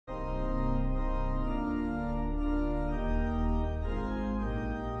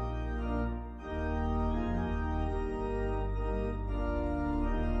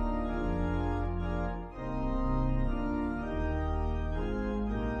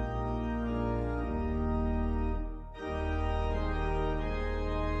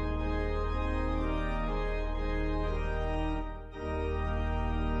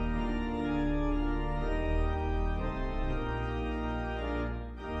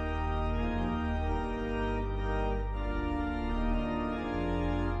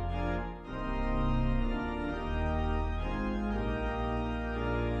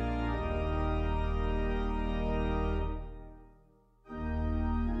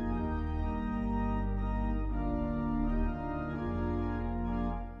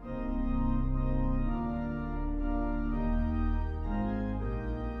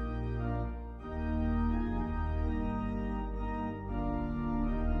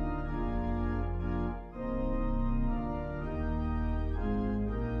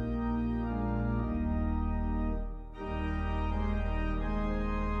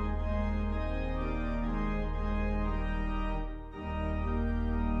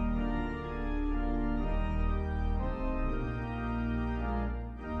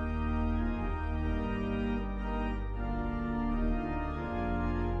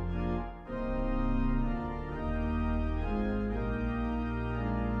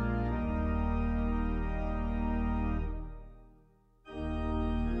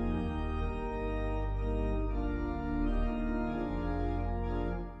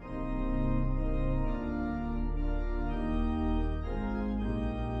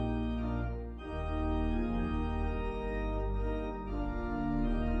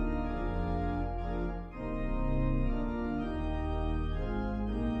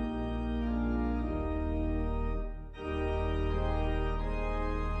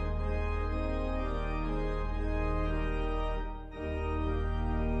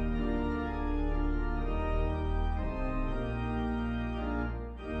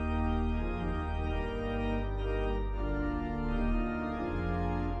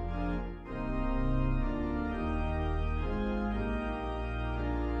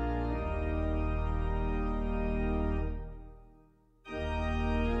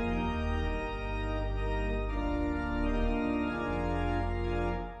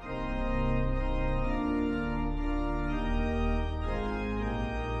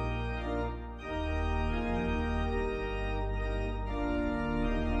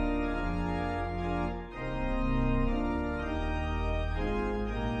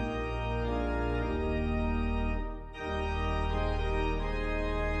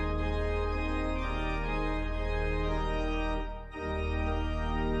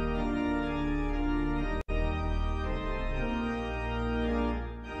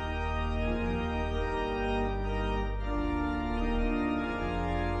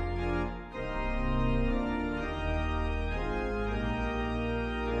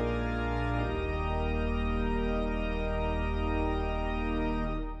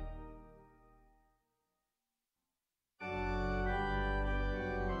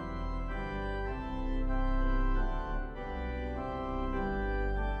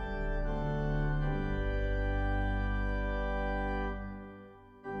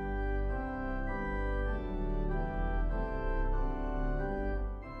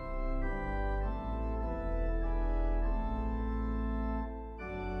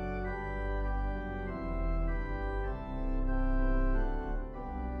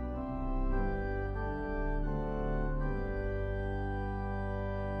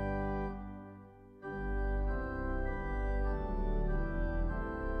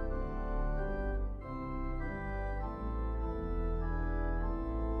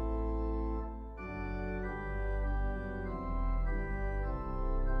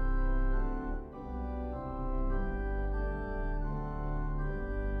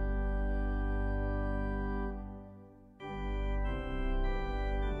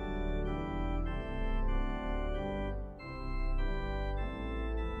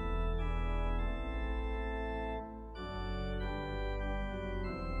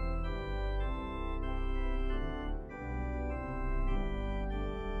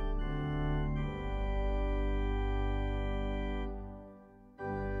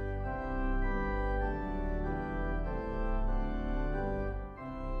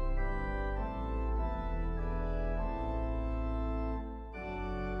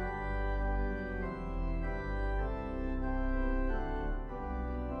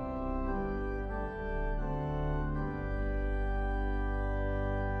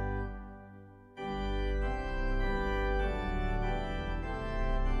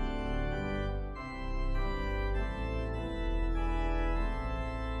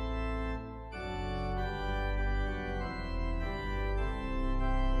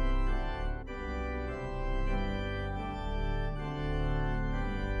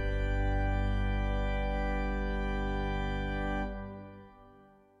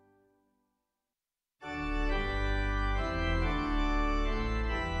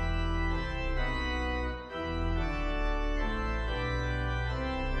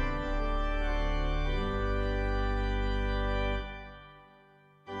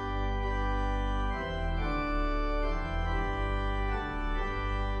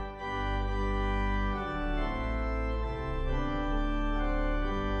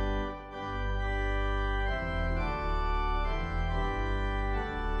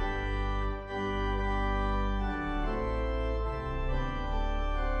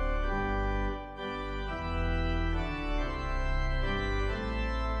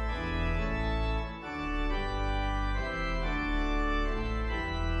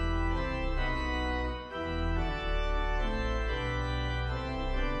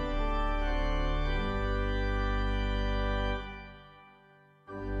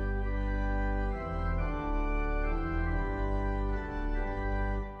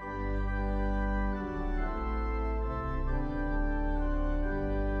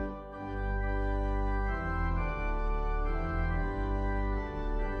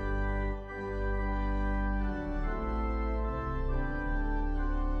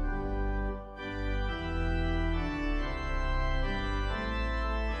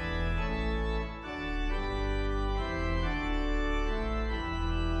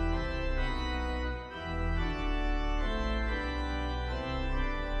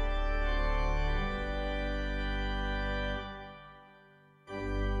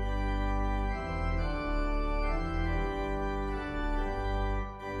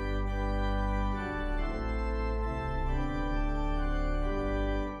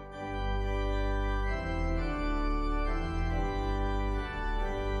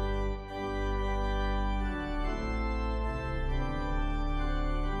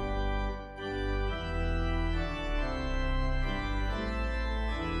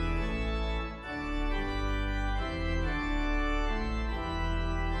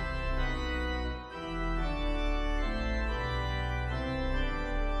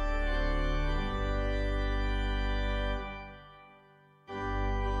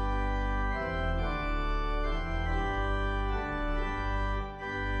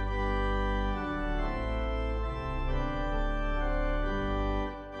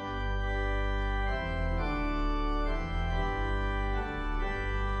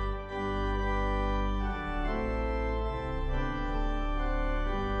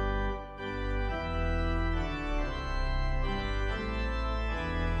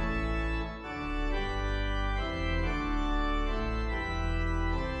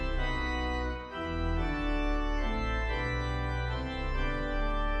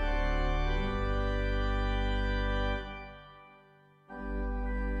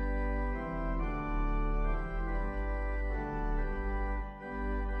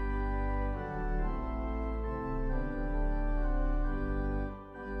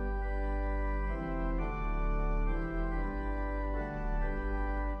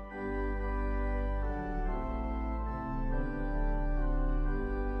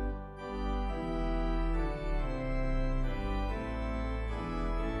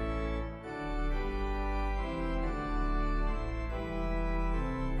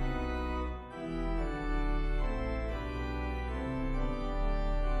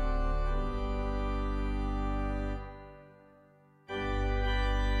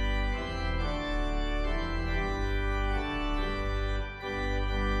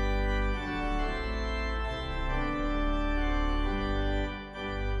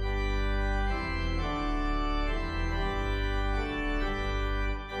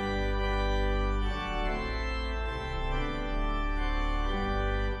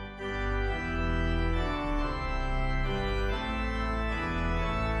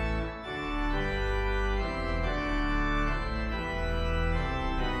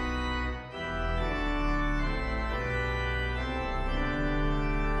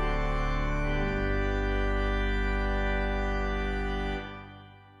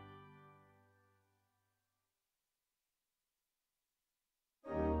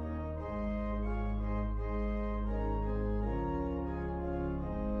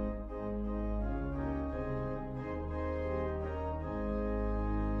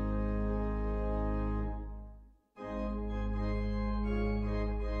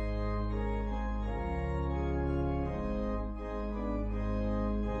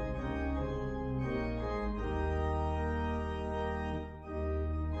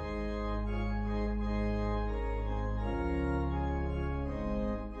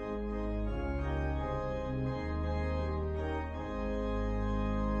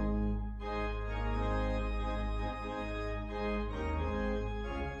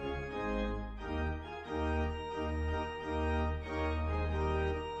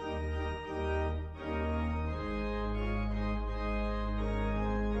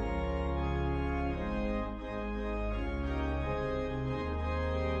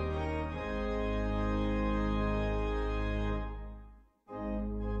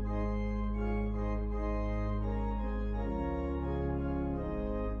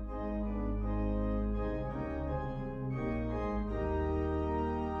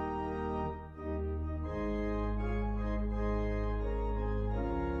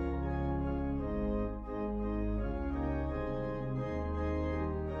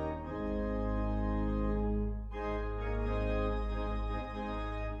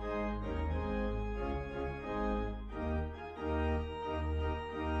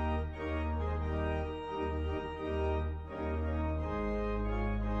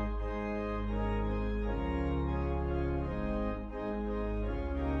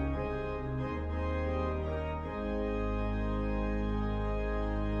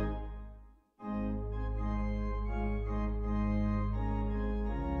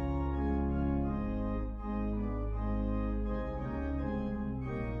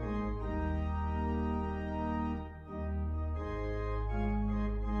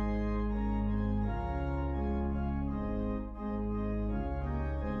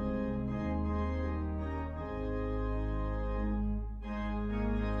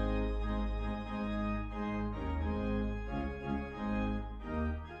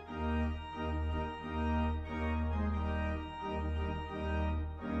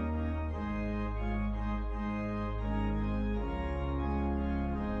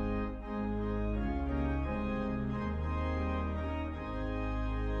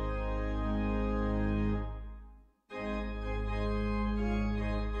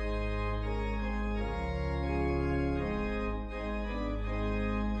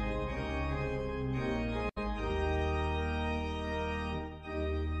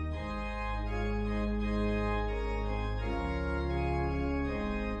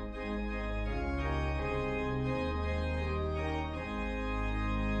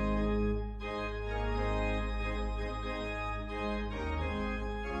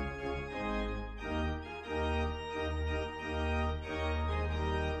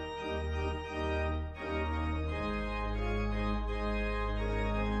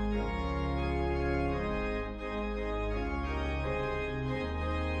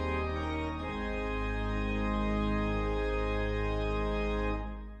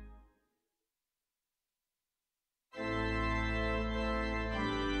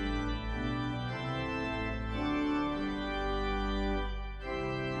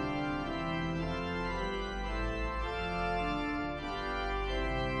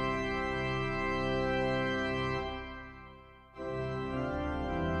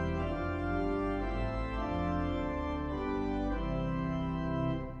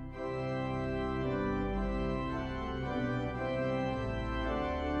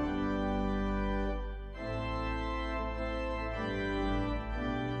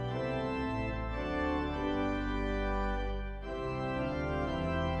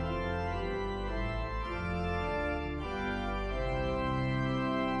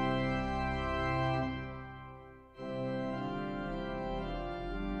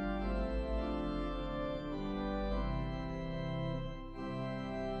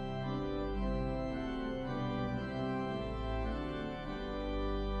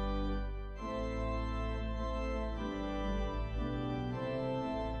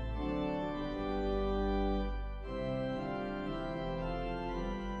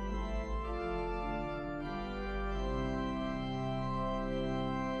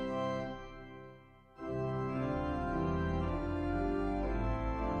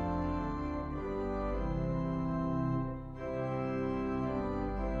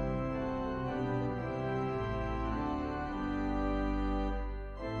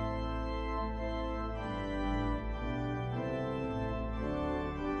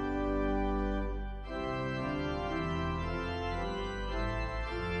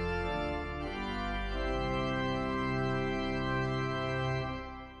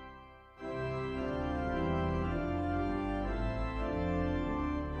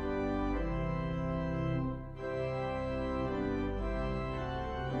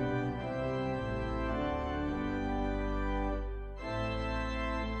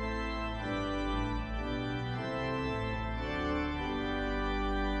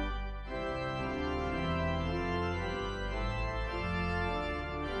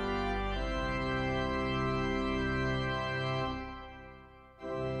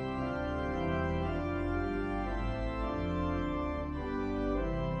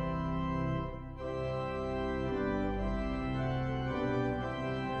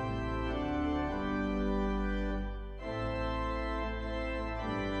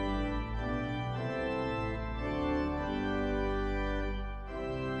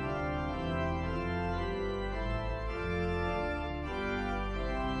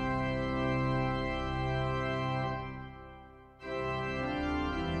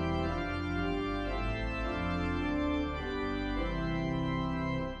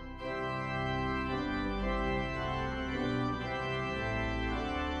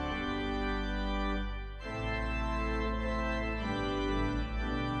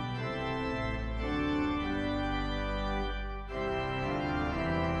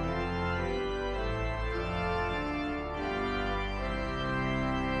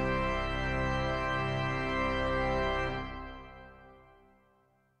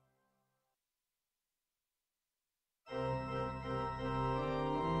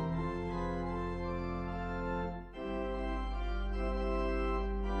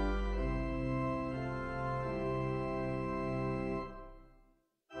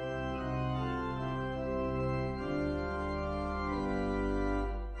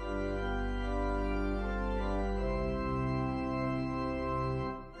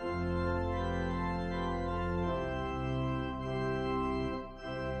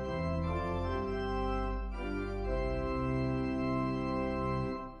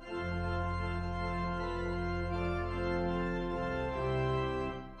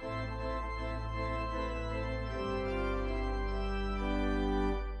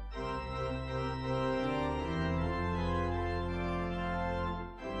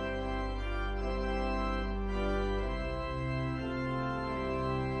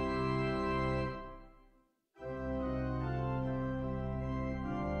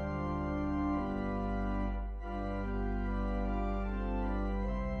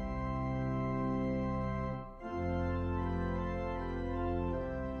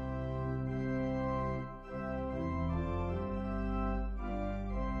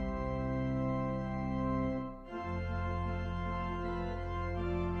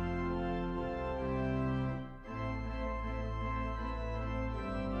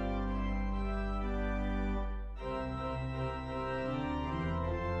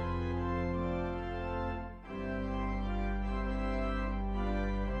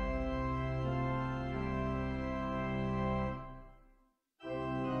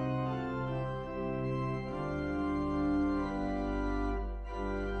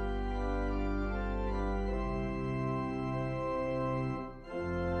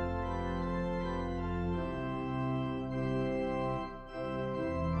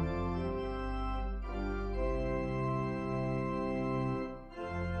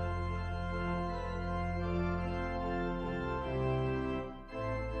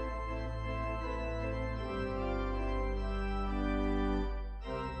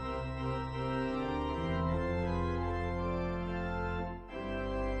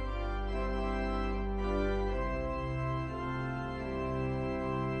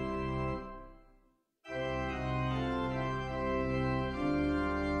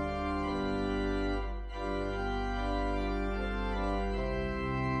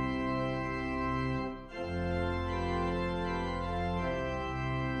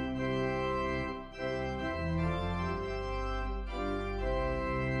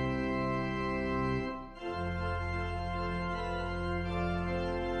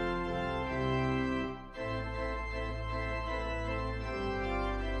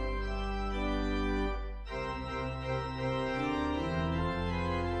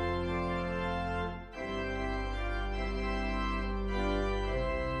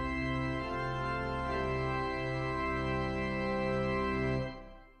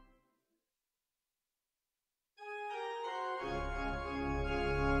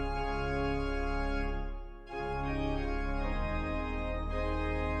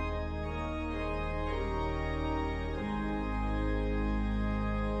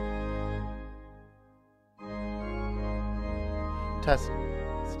Testing,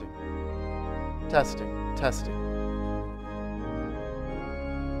 testing, testing, testing.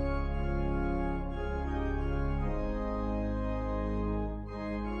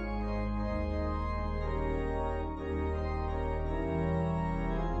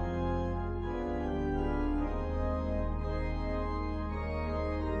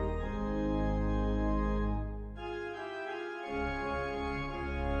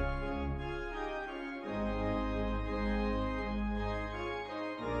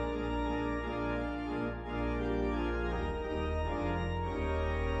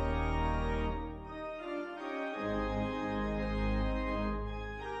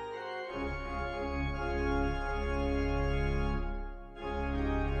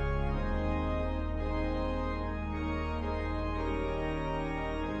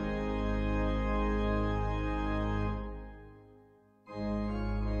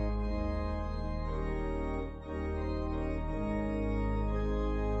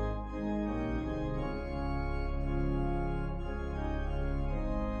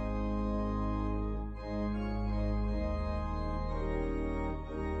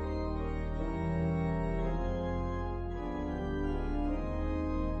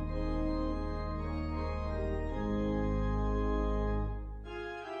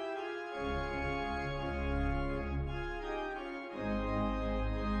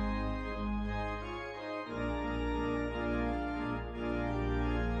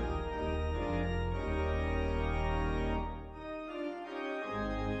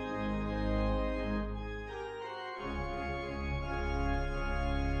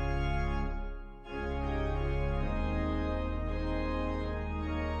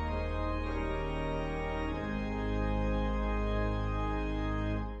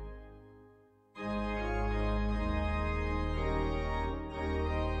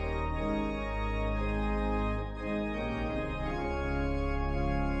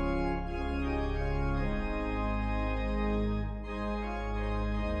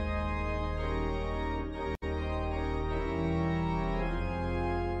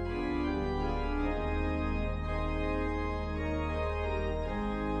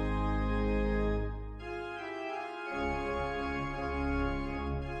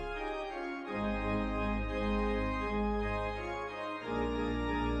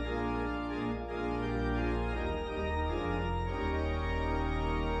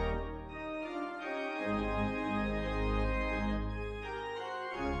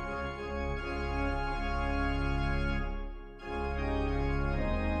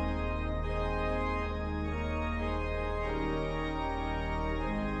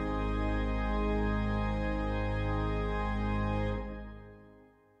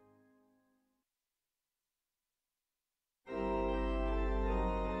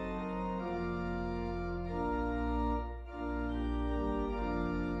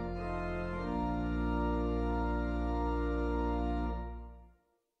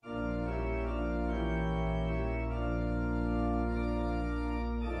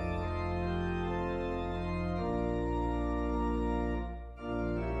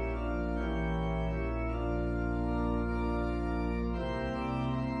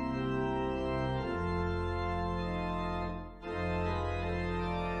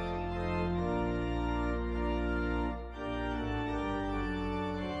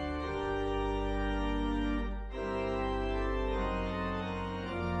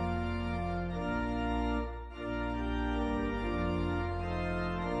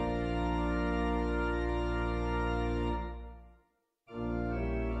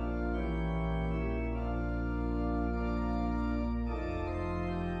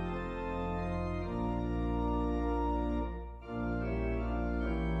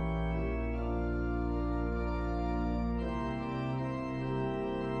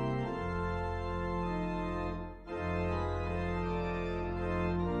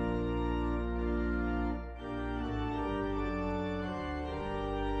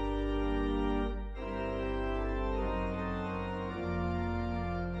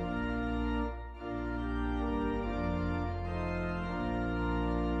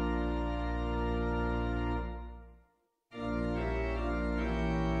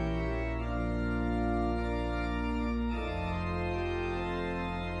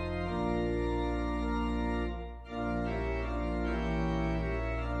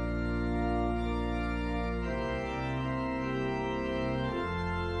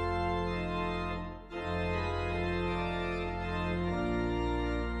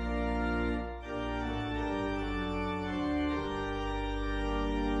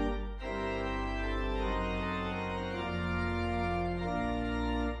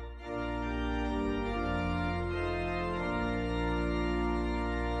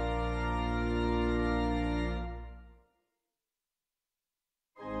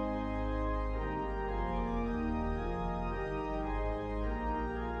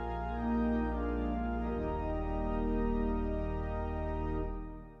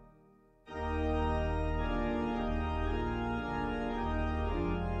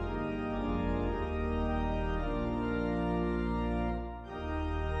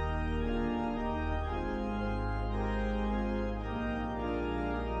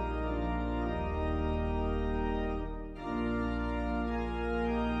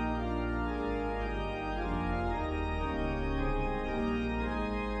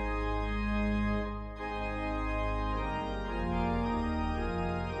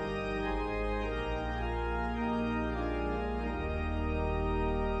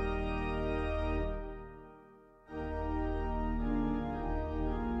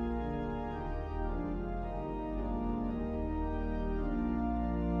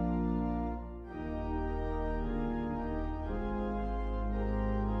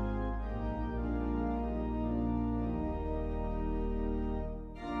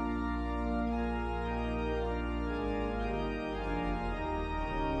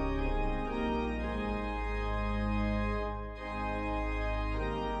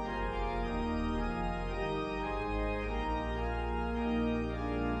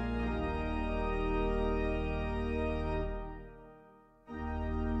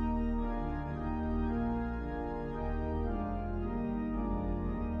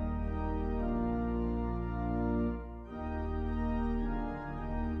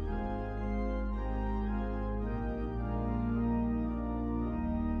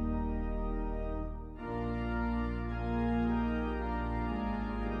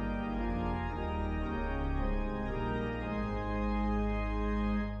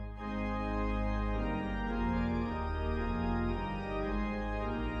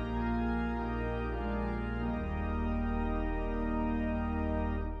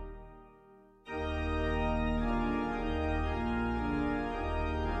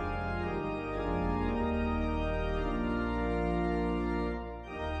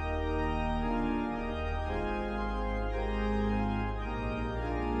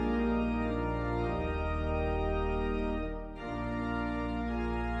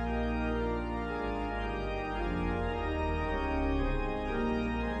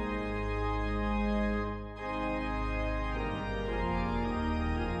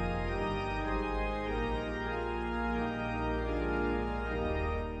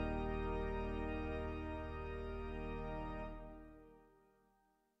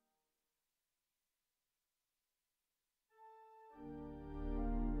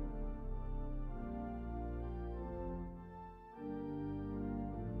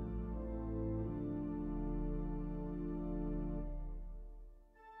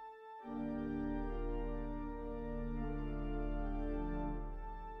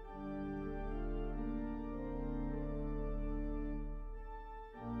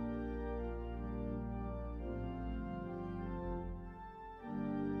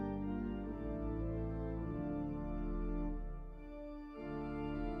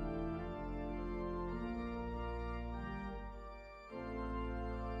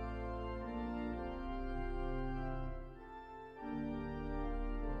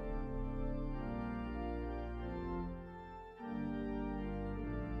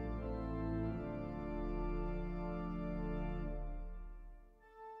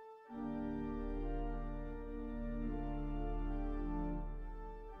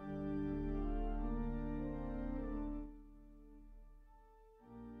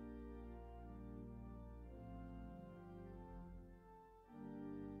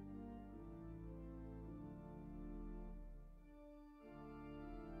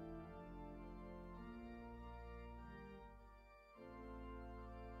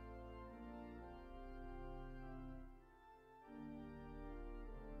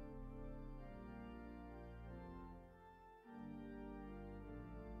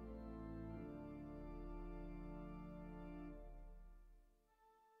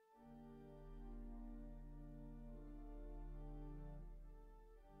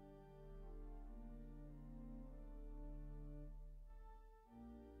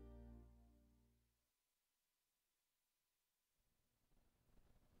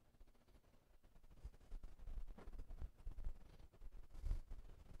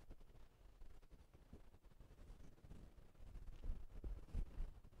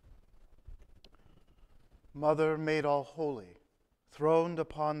 Mother made all holy, throned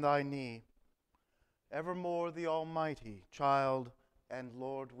upon thy knee, evermore the Almighty Child and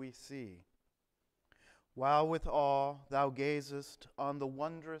Lord we see. While with awe thou gazest on the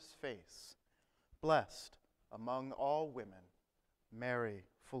wondrous face, blessed among all women, Mary,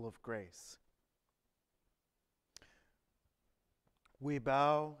 full of grace. We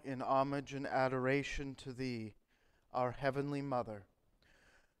bow in homage and adoration to thee, our heavenly Mother,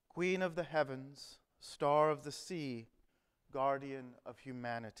 Queen of the heavens, star of the sea, guardian of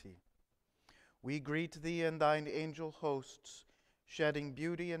humanity. We greet thee and thine angel hosts, shedding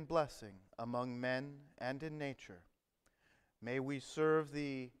beauty and blessing among men and in nature. May we serve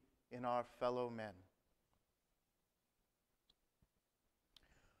thee in our fellow men.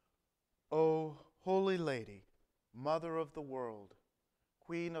 O Holy Lady, Mother of the world,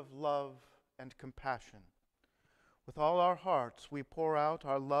 Queen of love and compassion, with all our hearts we pour out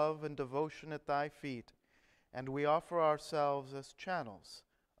our love and devotion at thy feet, and we offer ourselves as channels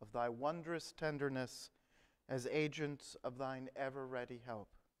of thy wondrous tenderness, as agents of thine ever-ready help.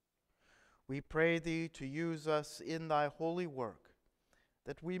 We pray thee to use us in thy holy work,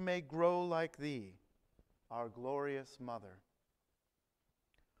 that we may grow like thee, our glorious Mother.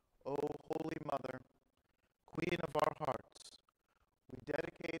 O Holy Mother, Queen of our hearts, we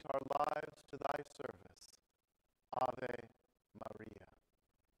dedicate our lives to thy service. Ave Maria.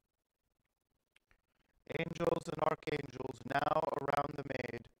 Angels and archangels, now around the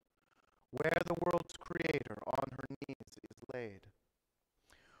maid, where the world's creator on her knees is laid,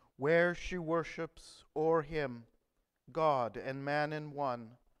 where she worships o'er him, God and man in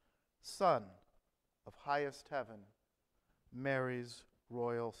one, Son of highest heaven, Mary's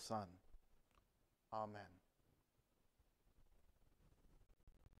royal Son. Amen.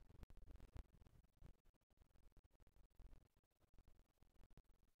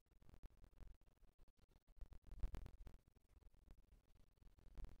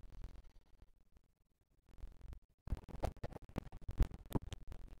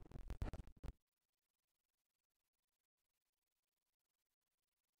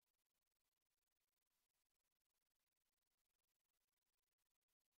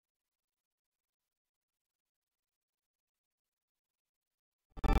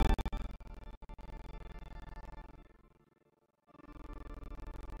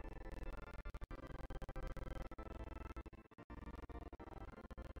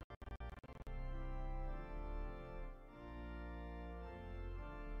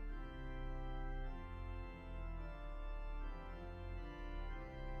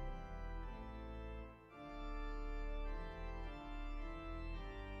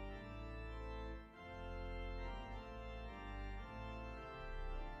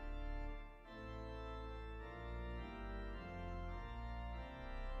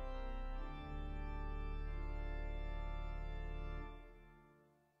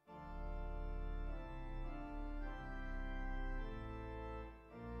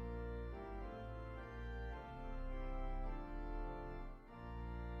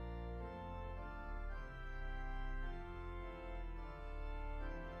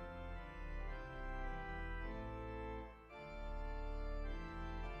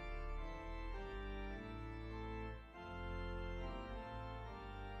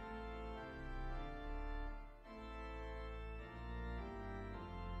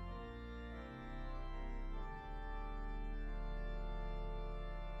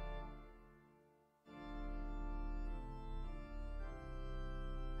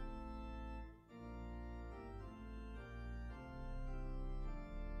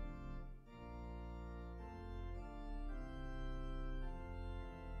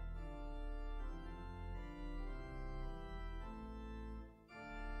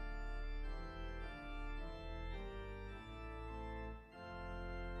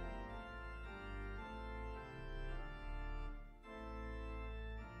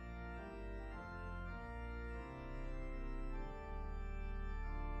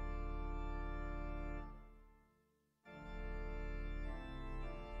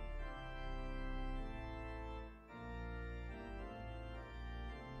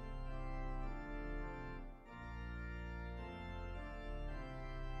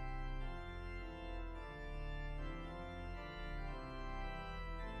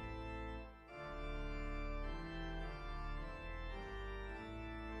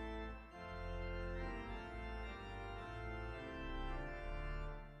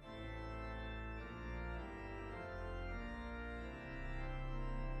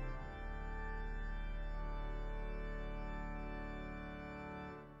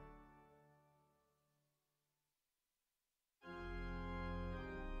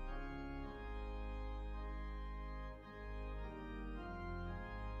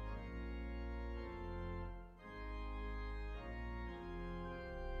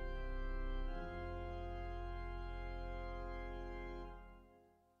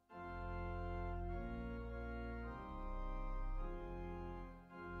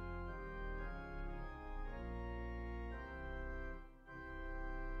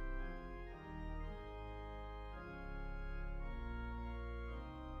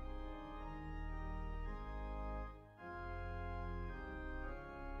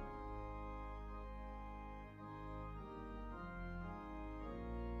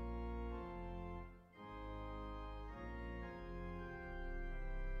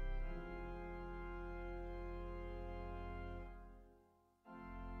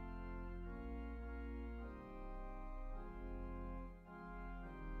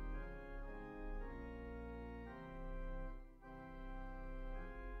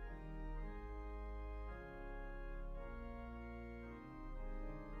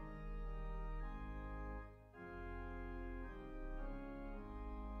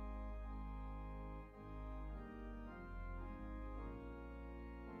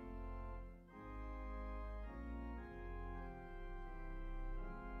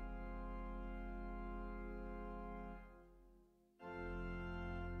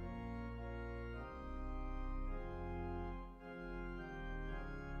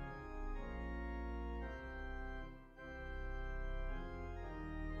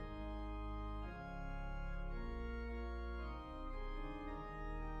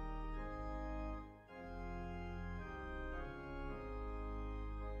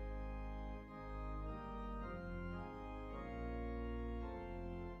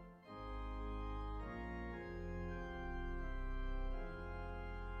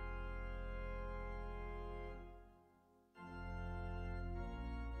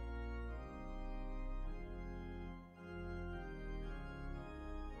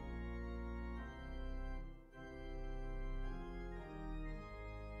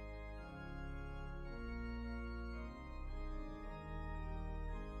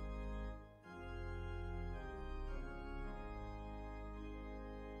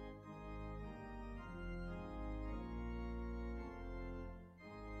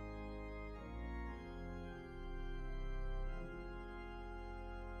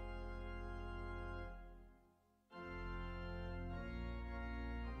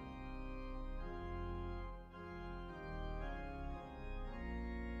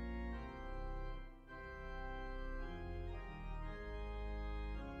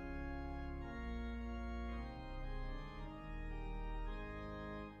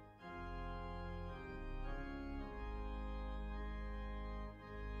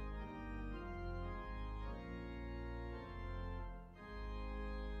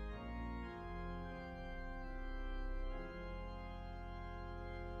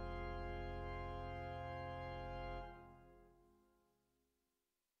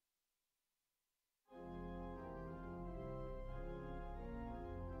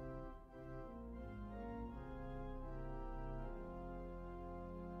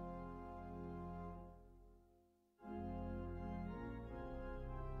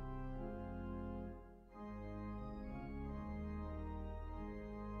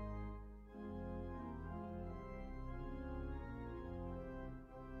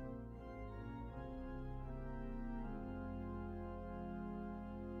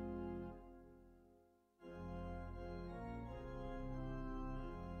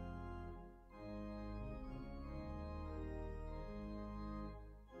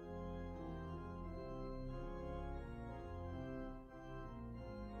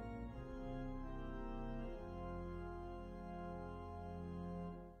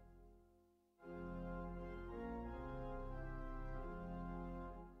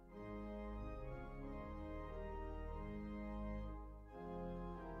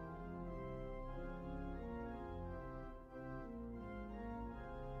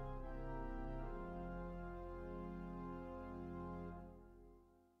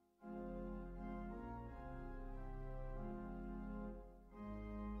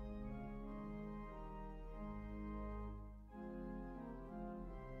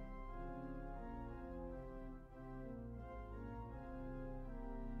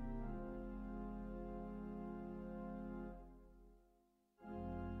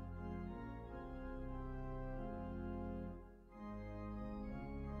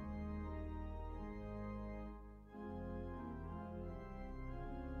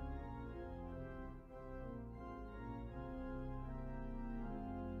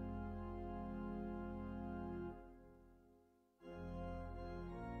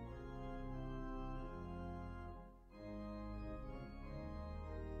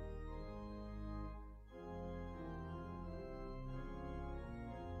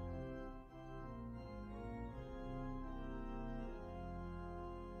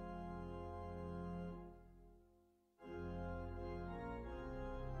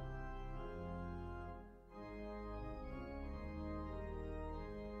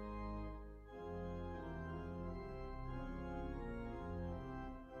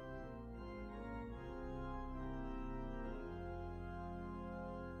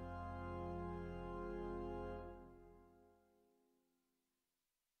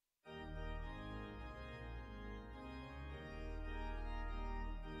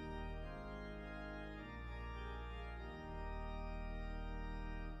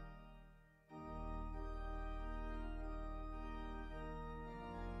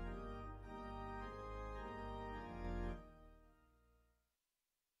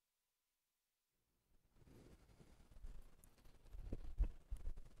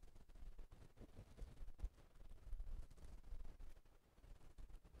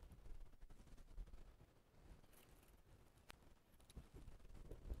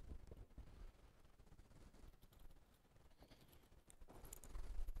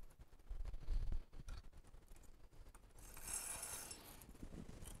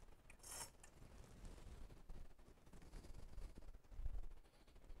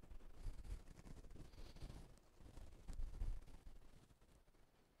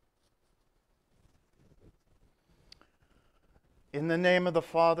 In the name of the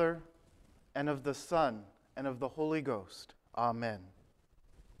Father, and of the Son, and of the Holy Ghost. Amen.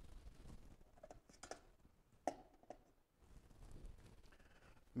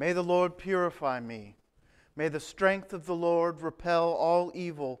 May the Lord purify me. May the strength of the Lord repel all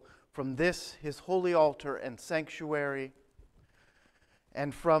evil from this his holy altar and sanctuary,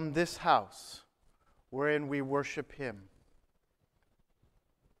 and from this house wherein we worship him.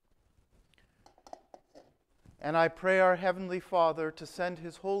 And I pray our Heavenly Father to send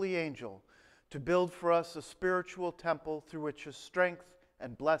his holy angel to build for us a spiritual temple through which his strength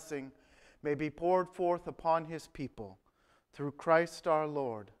and blessing may be poured forth upon his people. Through Christ our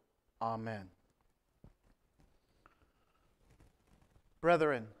Lord. Amen.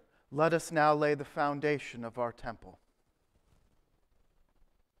 Brethren, let us now lay the foundation of our temple.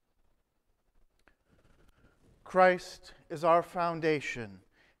 Christ is our foundation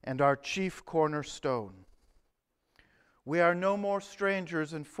and our chief cornerstone. We are no more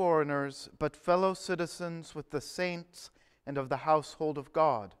strangers and foreigners, but fellow citizens with the saints and of the household of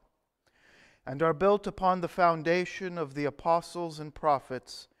God, and are built upon the foundation of the apostles and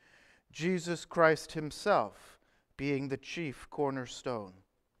prophets, Jesus Christ himself being the chief cornerstone,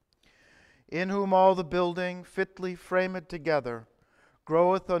 in whom all the building, fitly framed together,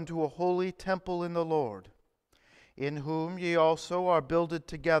 groweth unto a holy temple in the Lord, in whom ye also are builded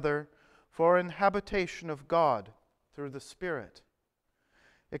together for an habitation of God, through the Spirit.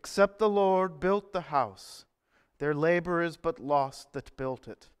 Except the Lord built the house, their labor is but lost that built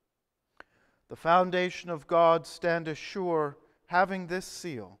it. The foundation of God standeth sure, having this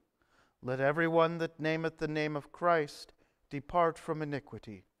seal, let every one that nameth the name of Christ depart from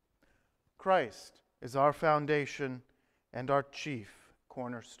iniquity. Christ is our foundation and our chief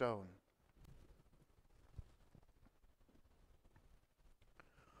cornerstone.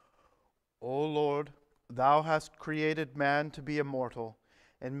 O Lord, thou hast created man to be immortal,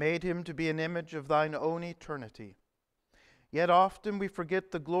 and made him to be an image of thine own eternity. Yet often we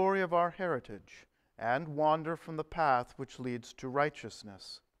forget the glory of our heritage, and wander from the path which leads to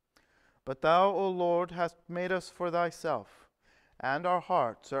righteousness. But thou, O Lord, hast made us for thyself, and our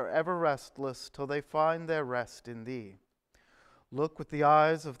hearts are ever restless till they find their rest in thee. Look with the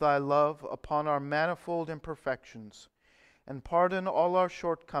eyes of thy love upon our manifold imperfections, and pardon all our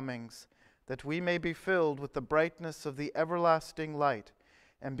shortcomings, that we may be filled with the brightness of the everlasting light,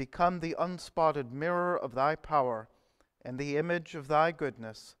 and become the unspotted mirror of thy power, and the image of thy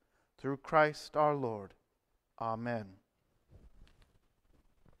goodness, through Christ our Lord. Amen.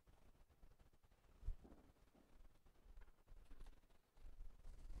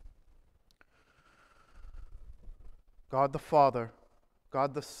 God the Father,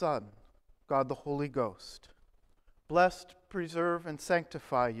 God the Son, God the Holy Ghost, bless, preserve, and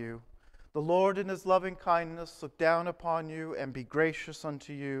sanctify you. The Lord in his loving kindness look down upon you and be gracious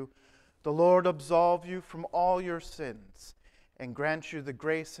unto you. The Lord absolve you from all your sins and grant you the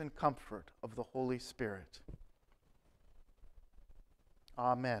grace and comfort of the Holy Spirit.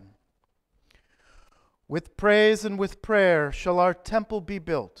 Amen. With praise and with prayer shall our temple be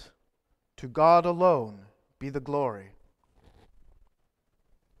built. To God alone be the glory.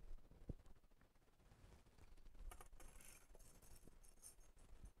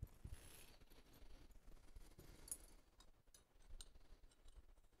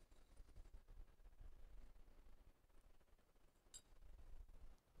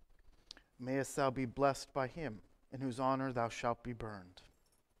 Mayest thou be blessed by him, in whose honor thou shalt be burned.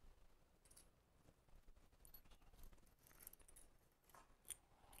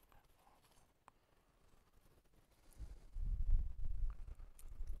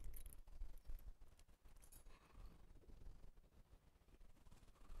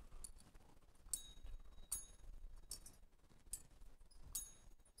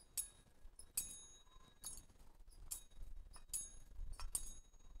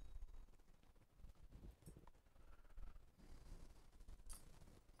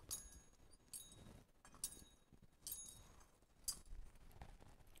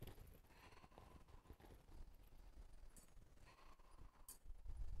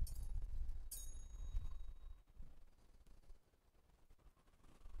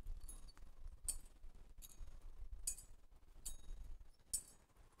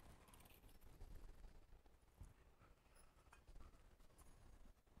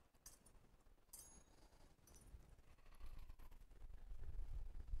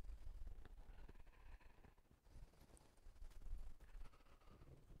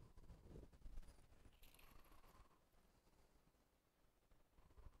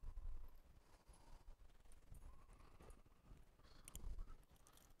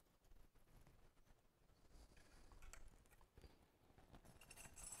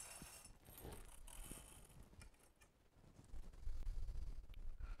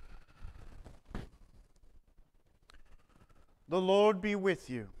 The Lord be with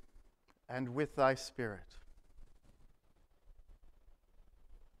you, and with thy spirit.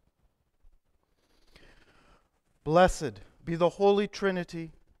 Blessed be the Holy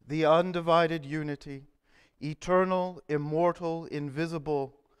Trinity, the undivided unity, eternal, immortal,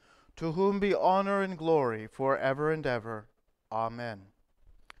 invisible, to whom be honor and glory forever and ever. Amen.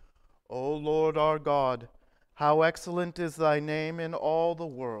 O Lord our God, how excellent is thy name in all the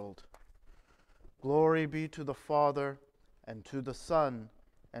world. Glory be to the Father, and to the Son,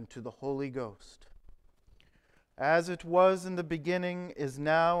 and to the Holy Ghost. As it was in the beginning, is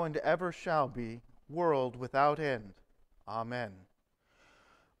now, and ever shall be, world without end. Amen.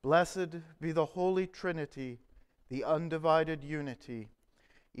 Blessed be the Holy Trinity, the undivided unity,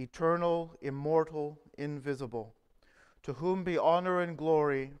 eternal, immortal, invisible, to whom be honor and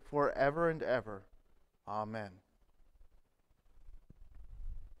glory forever and ever. Amen.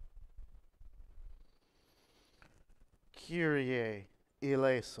 Kyrie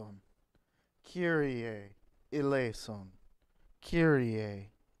eleison, Kyrie eleison, Kyrie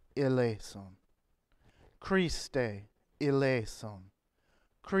eleison, Christe eleison,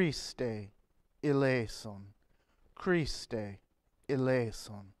 Christe eleison, Christe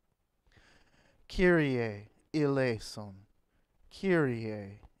eleison, Kyrie eleison,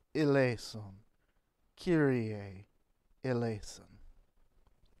 Kyrie eleison, Kyrie eleison.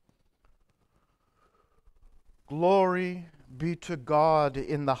 Glory be to God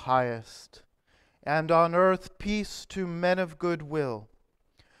in the highest, and on earth peace to men of good will.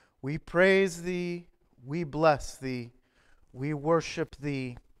 We praise thee, we bless thee, we worship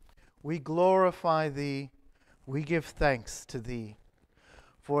thee, we glorify thee, we give thanks to thee.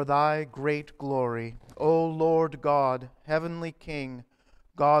 For thy great glory, O Lord God, heavenly King,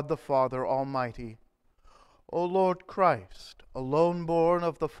 God the Father Almighty. O Lord Christ, alone born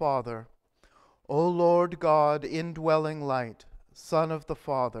of the Father, O Lord God, indwelling light, Son of the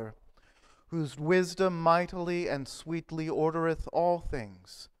Father, whose wisdom mightily and sweetly ordereth all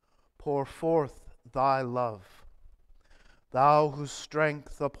things, pour forth thy love. Thou whose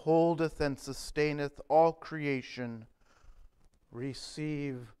strength upholdeth and sustaineth all creation,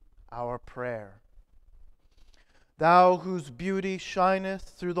 receive our prayer. Thou whose beauty shineth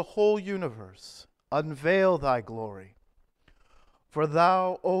through the whole universe, unveil thy glory. For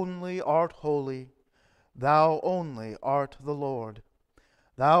thou only art holy, thou only art the Lord.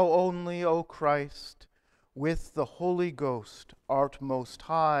 Thou only, O Christ, with the Holy Ghost, art most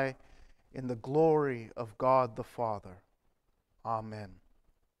high in the glory of God the Father. Amen.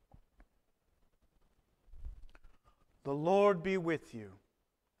 The Lord be with you,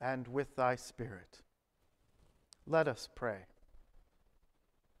 and with thy spirit. Let us pray.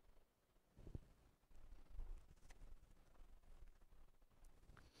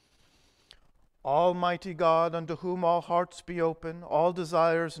 Almighty God, unto whom all hearts be open, all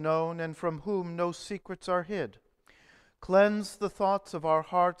desires known, and from whom no secrets are hid, cleanse the thoughts of our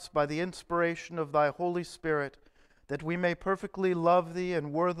hearts by the inspiration of thy Holy Spirit, that we may perfectly love thee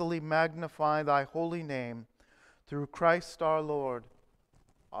and worthily magnify thy holy name, through Christ our Lord.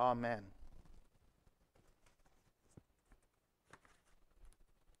 Amen.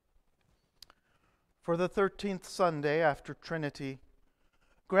 For the 13th Sunday after Trinity,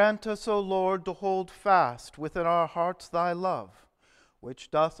 grant us, O Lord, to hold fast within our hearts thy love,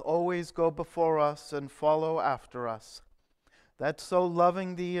 which doth always go before us and follow after us, that so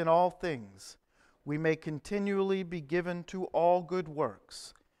loving thee in all things, we may continually be given to all good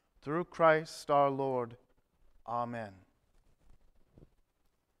works, through Christ our Lord. Amen.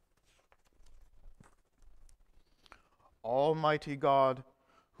 Almighty God,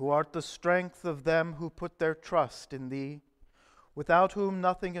 who art the strength of them who put their trust in thee, without whom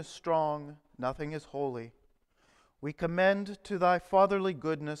nothing is strong, nothing is holy, we commend to thy fatherly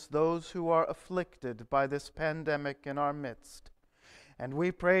goodness those who are afflicted by this pandemic in our midst, and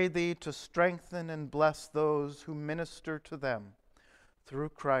we pray thee to strengthen and bless those who minister to them, through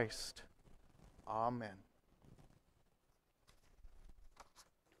Christ. Amen.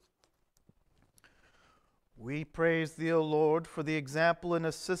 We praise thee, O Lord, for the example and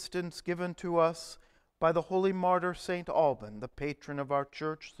assistance given to us by the holy martyr St. Alban, the patron of our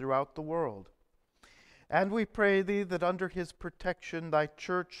church throughout the world. And we pray thee that under his protection thy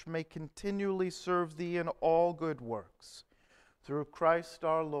church may continually serve thee in all good works. Through Christ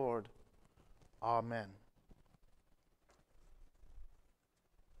our Lord. Amen.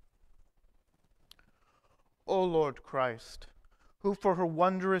 O Lord Christ, who for her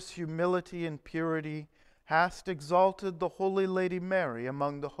wondrous humility and purity hast exalted the Holy Lady Mary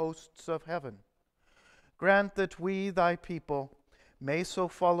among the hosts of heaven, grant that we, thy people, may so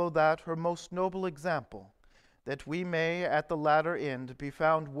follow that her most noble example, that we may at the latter end be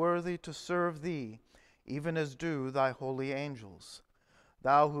found worthy to serve thee, even as do thy holy angels,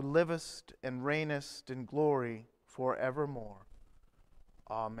 thou who livest and reignest in glory for evermore.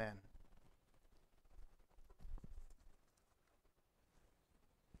 Amen.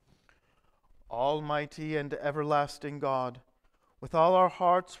 Almighty and everlasting God, with all our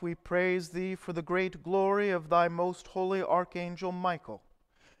hearts we praise thee for the great glory of thy most holy Archangel Michael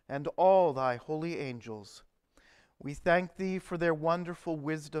and all thy holy angels. We thank thee for their wonderful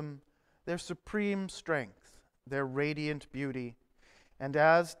wisdom, their supreme strength, their radiant beauty, and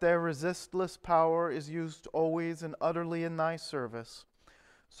as their resistless power is used always and utterly in thy service,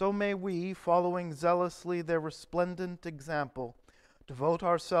 so may we, following zealously their resplendent example, devote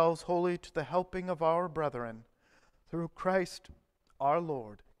ourselves wholly to the helping of our brethren, through Christ our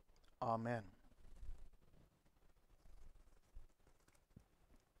Lord. Amen.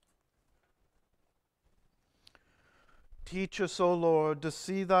 Teach us, O Lord, to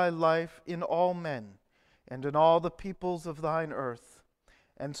see thy life in all men and in all the peoples of thine earth,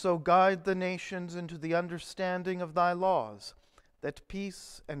 and so guide the nations into the understanding of thy laws, that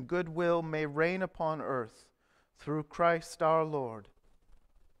peace and goodwill may reign upon earth, through Christ our Lord.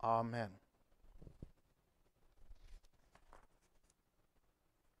 Amen.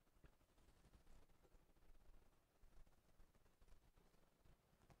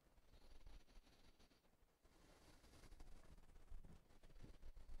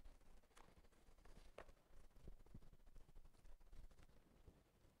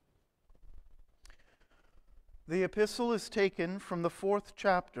 The epistle is taken from the 4th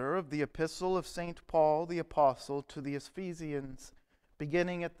chapter of the epistle of St. Paul the Apostle to the Ephesians,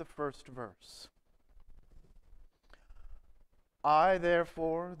 beginning at the 1st verse. I,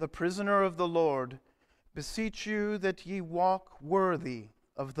 therefore, the prisoner of the Lord, beseech you that ye walk worthy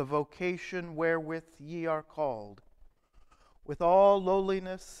of the vocation wherewith ye are called, with all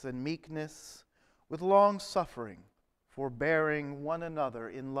lowliness and meekness, with long-suffering, forbearing one another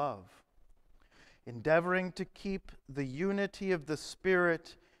in love, endeavoring to keep the unity of the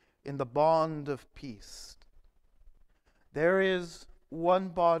Spirit in the bond of peace. There is one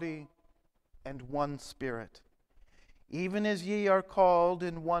body and one Spirit, even as ye are called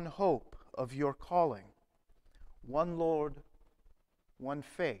in one hope of your calling, one Lord, one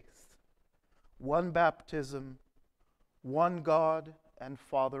faith, one baptism, one God and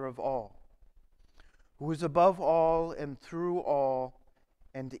Father of all, who is above all and through all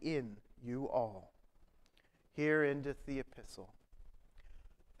and in you all. Here endeth the epistle.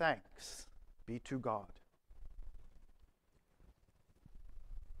 Thanks be to God.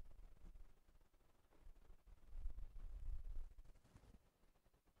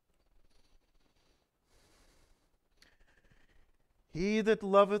 He that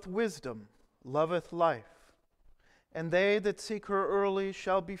loveth wisdom loveth life, and they that seek her early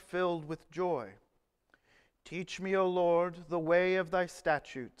shall be filled with joy. Teach me, O Lord, the way of thy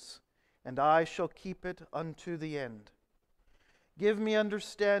statutes, and I shall keep it unto the end. Give me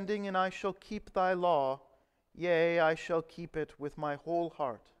understanding, and I shall keep thy law, yea, I shall keep it with my whole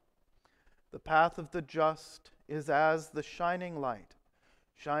heart. The path of the just is as the shining light,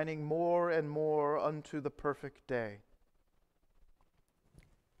 shining more and more unto the perfect day.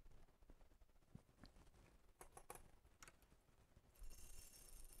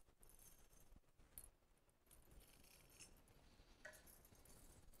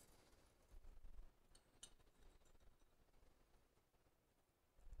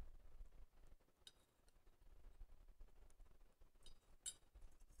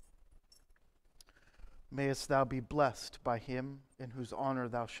 Mayest thou be blessed by him in whose honor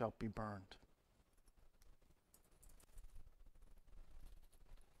thou shalt be burned.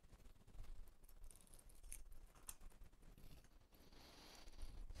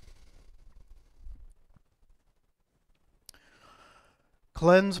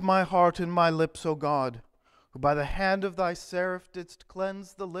 Cleanse my heart and my lips, O God, who by the hand of thy seraph didst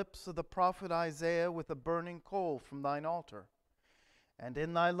cleanse the lips of the prophet Isaiah with a burning coal from thine altar. And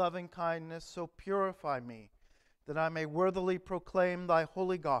in thy loving kindness so purify me, that I may worthily proclaim thy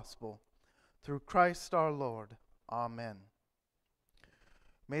holy gospel. Through Christ our Lord. Amen.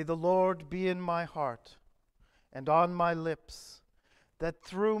 May the Lord be in my heart and on my lips, that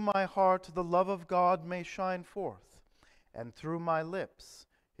through my heart the love of God may shine forth, and through my lips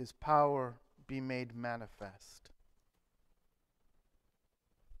his power be made manifest.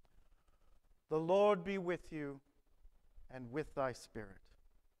 The Lord be with you, and with thy spirit.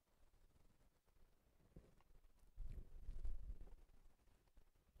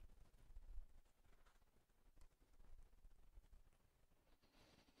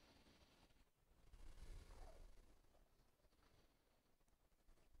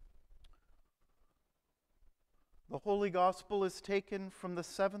 The Holy Gospel is taken from the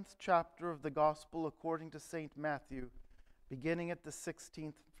 7th chapter of the Gospel according to St. Matthew, beginning at the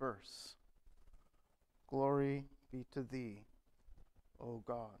 16th verse. Glory be to thee, O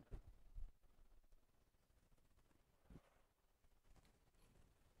God.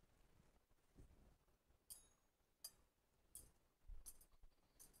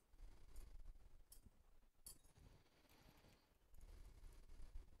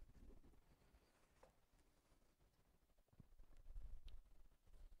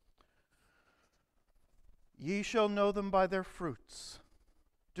 Ye shall know them by their fruits.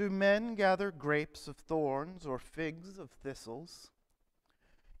 Do men gather grapes of thorns or figs of thistles?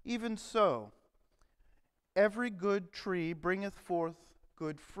 Even so, every good tree bringeth forth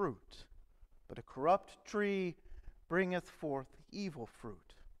good fruit, but a corrupt tree bringeth forth evil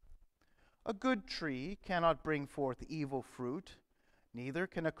fruit. A good tree cannot bring forth evil fruit, neither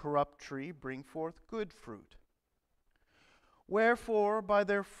can a corrupt tree bring forth good fruit. Wherefore by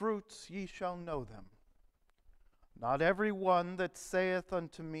their fruits ye shall know them. Not every one that saith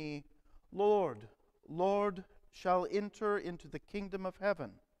unto me, Lord, Lord, shall enter into the kingdom of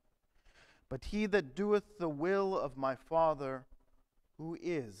heaven, but he that doeth the will of my Father who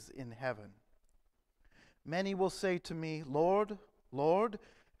is in heaven. Many will say to me, Lord, Lord,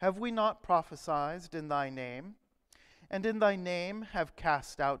 have we not prophesied in thy name, and in thy name have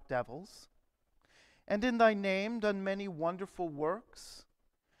cast out devils, and in thy name done many wonderful works?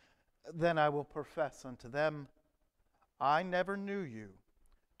 Then I will profess unto them, I never knew you.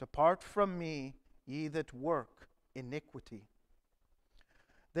 Depart from me, ye that work iniquity.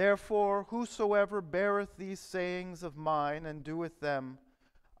 Therefore, whosoever beareth these sayings of mine and doeth them,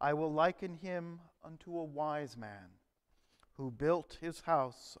 I will liken him unto a wise man, who built his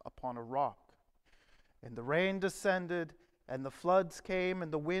house upon a rock. And the rain descended, and the floods came,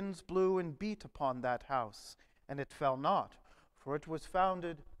 and the winds blew and beat upon that house, and it fell not, for it was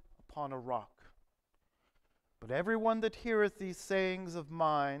founded upon a rock. But every one that heareth these sayings of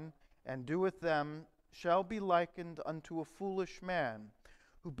mine, and doeth them, shall be likened unto a foolish man,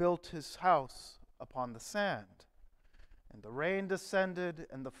 who built his house upon the sand. And the rain descended,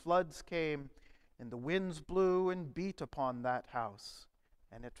 and the floods came, and the winds blew and beat upon that house,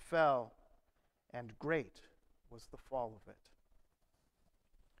 and it fell, and great was the fall of it.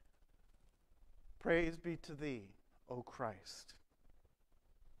 Praise be to thee, O Christ.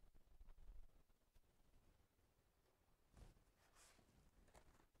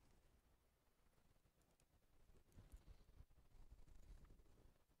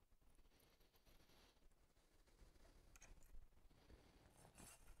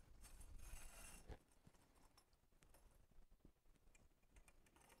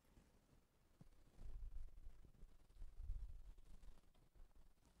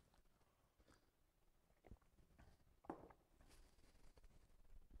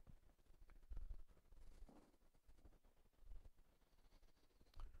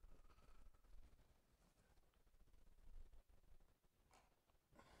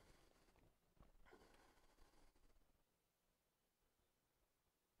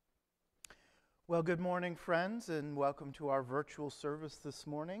 Well, good morning, friends, and welcome to our virtual service this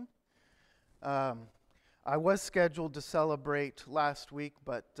morning. I was scheduled to celebrate last week,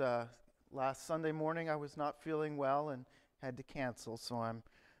 but last Sunday morning I was not feeling well and had to cancel, so I'm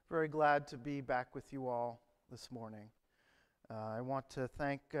very glad to be back with you all this morning. I want to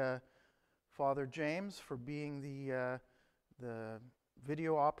thank Father James for being the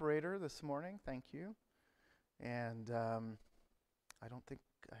video operator this morning. Thank you. And I don't think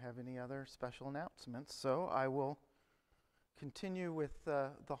I have any other special announcements, so I will continue with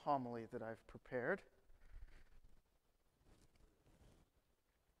the homily that I've prepared.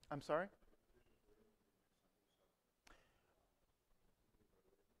 I'm sorry?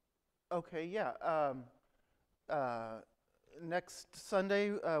 Okay, yeah. Next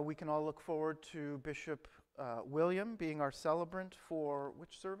Sunday, we can all look forward to Bishop William being our celebrant for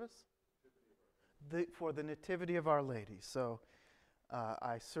which service? For the Nativity of Our Lady. So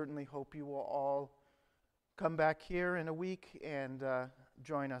I certainly hope you will all come back here in a week and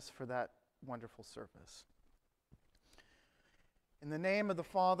join us for that wonderful service. In the name of the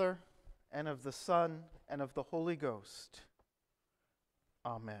Father, and of the Son, and of the Holy Ghost.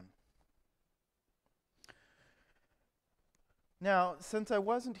 Amen. Now, since I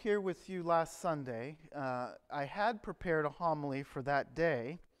wasn't here with you last Sunday, I had prepared a homily for that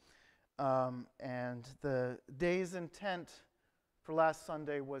day, and the day's intent for last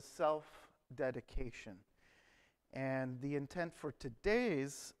Sunday was self-dedication. And the intent for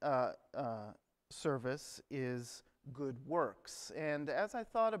today's service is good works. And as I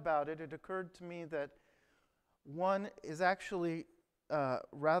thought about it, it occurred to me that One is actually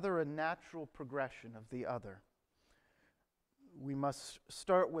rather a natural progression of the other. We must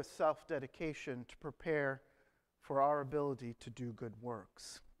start with self-dedication to prepare for our ability to do good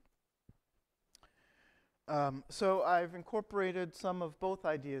works. So I've incorporated some of both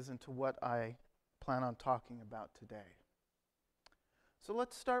ideas into what I plan on talking about today. So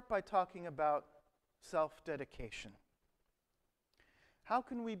let's start by talking about self-dedication. How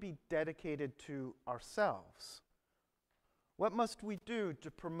can we be dedicated to ourselves? What must we do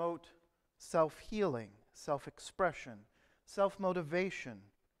to promote self-healing, self-expression, self-motivation,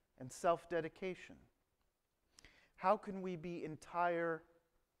 and self-dedication? How can we be entire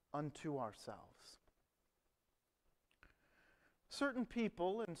unto ourselves? Certain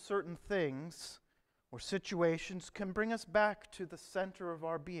people and certain things or situations can bring us back to the center of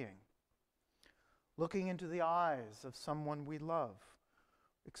our being. Looking into the eyes of someone we love,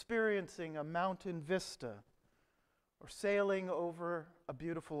 experiencing a mountain vista, or sailing over a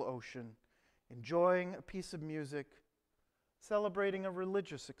beautiful ocean, enjoying a piece of music, celebrating a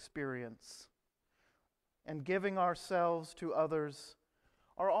religious experience, and giving ourselves to others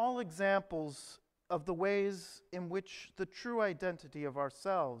are all examples of the ways in which the true identity of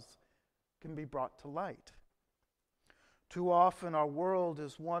ourselves can be brought to light. Too often our world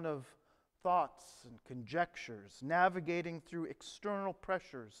is one of thoughts and conjectures, navigating through external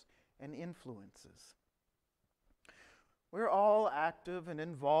pressures and influences. We're all active and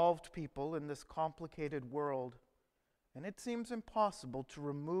involved people in this complicated world, and it seems impossible to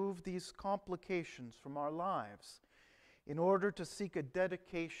remove these complications from our lives in order to seek a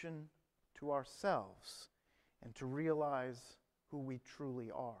dedication to ourselves and to realize who we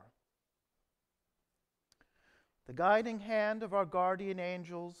truly are. The guiding hand of our guardian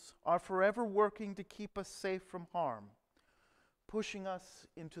angels are forever working to keep us safe from harm, pushing us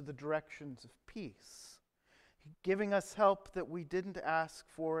into the directions of peace, giving us help that we didn't ask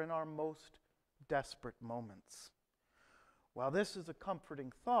for in our most desperate moments. While this is a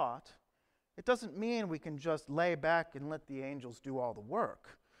comforting thought, it doesn't mean we can just lay back and let the angels do all the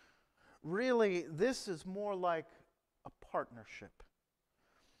work. Really, this is more like a partnership.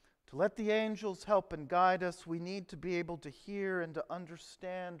 To let the angels help and guide us, we need to be able to hear and to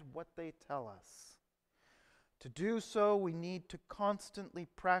understand what they tell us. To do so, we need to constantly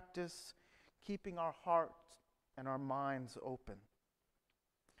practice keeping our hearts and our minds open.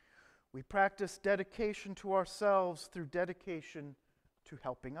 We practice dedication to ourselves through dedication to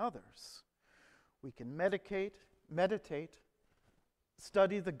helping others. We can meditate,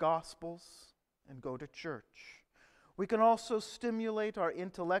 study the Gospels, and go to church. We can also stimulate our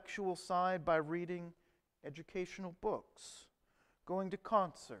intellectual side by reading educational books, going to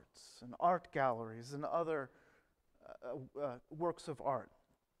concerts and art galleries and other works of art,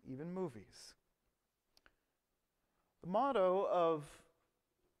 even movies. The motto of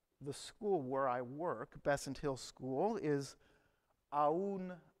the school where I work, Besant Hill School, is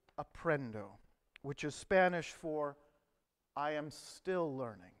Aún aprendo, which is Spanish for I am still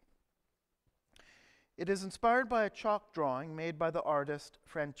learning. It is inspired by a chalk drawing made by the artist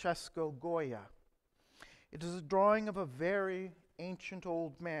Francesco Goya. It is a drawing of a very ancient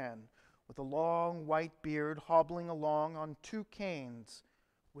old man with a long white beard hobbling along on two canes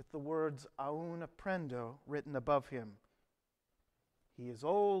with the words Aún aprendo written above him. He is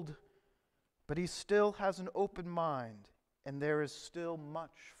old, but he still has an open mind, and there is still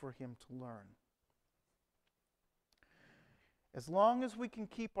much for him to learn. As long as we can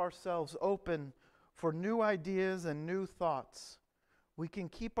keep ourselves open for new ideas and new thoughts, we can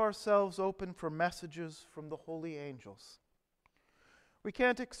keep ourselves open for messages from the holy angels. We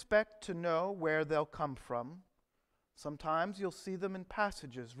can't expect to know where they'll come from. Sometimes you'll see them in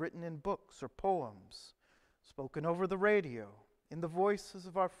passages written in books or poems, spoken over the radio, in the voices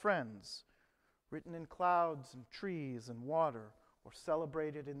of our friends, written in clouds and trees and water, or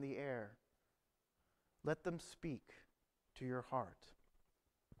celebrated in the air. Let them speak to your heart.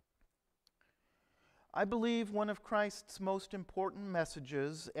 I believe one of Christ's most important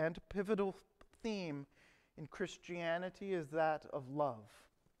messages and pivotal theme in Christianity is that of love.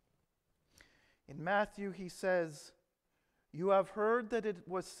 In Matthew, he says, "You have heard that it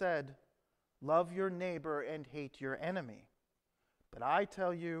was said, 'Love your neighbor and hate your enemy.' But I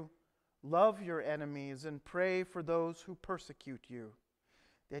tell you, love your enemies and pray for those who persecute you,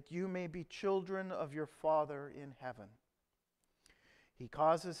 that you may be children of your Father in heaven. He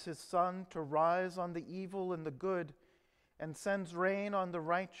causes his sun to rise on the evil and the good, and sends rain on the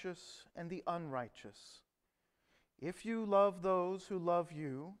righteous and the unrighteous. If you love those who love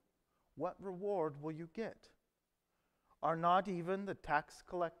you, what reward will you get? Are not even the tax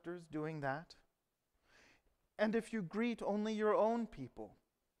collectors doing that? And if you greet only your own people,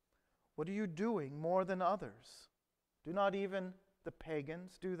 what are you doing more than others? Do not even the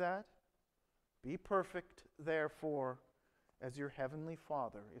pagans do that? Be perfect, therefore, as your heavenly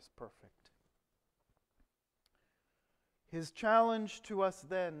Father is perfect. His challenge to us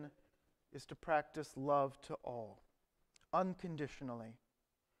then is to practice love to all, unconditionally.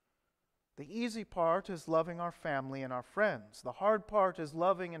 The easy part is loving our family and our friends. The hard part is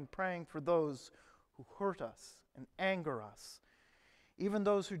loving and praying for those who hurt us and anger us, even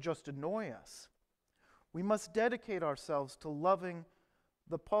those who just annoy us. We must dedicate ourselves to loving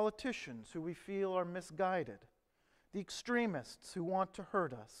the politicians who we feel are misguided, the extremists who want to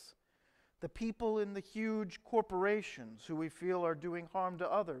hurt us, the people in the huge corporations who we feel are doing harm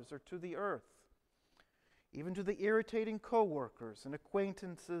to others or to the earth, even to the irritating co-workers and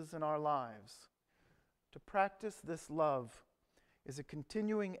acquaintances in our lives. To practice this love is a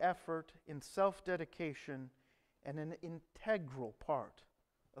continuing effort in self-dedication and an integral part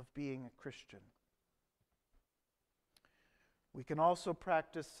of being a Christian. We can also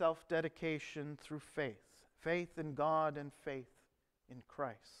practice self-dedication through faith. Faith in God and faith in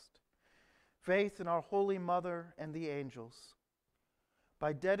Christ. Faith in our Holy Mother and the angels.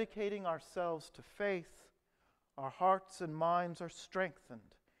 By dedicating ourselves to faith, our hearts and minds are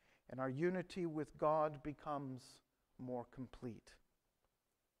strengthened, and our unity with God becomes more complete.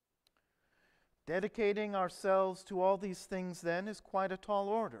 Dedicating ourselves to all these things, then, is quite a tall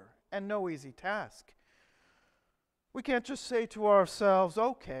order, and no easy task. We can't just say to ourselves,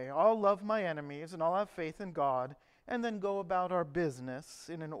 okay, I'll love my enemies and I'll have faith in God, and then go about our business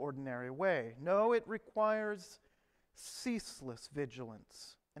in an ordinary way. No, it requires ceaseless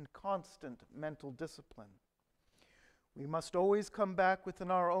vigilance and constant mental discipline. We must always come back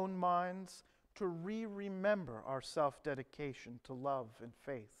within our own minds to remember our self-dedication to love and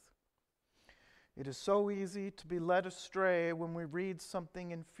faith. It is so easy to be led astray when we read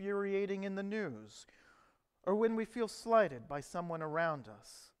something infuriating in the news, or when we feel slighted by someone around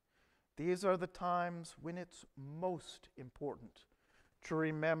us. These are the times when it's most important to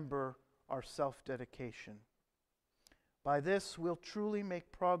remember our self-dedication. By this, we'll truly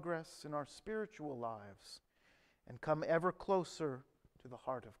make progress in our spiritual lives and come ever closer to the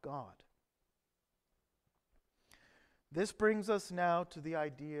heart of God. This brings us now to the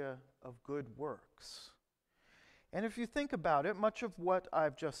idea of good works. And if you think about it, much of what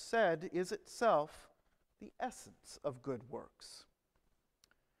I've just said is itself the essence of good works.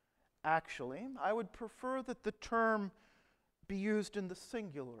 Actually, I would prefer that the term be used in the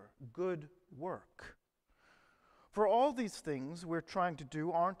singular, good work. For all these things we're trying to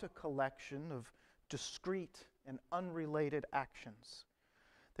do aren't a collection of discrete and unrelated actions.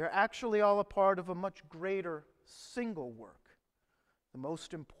 They're actually all a part of a much greater single work, the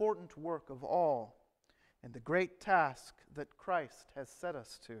most important work of all, and the great task that Christ has set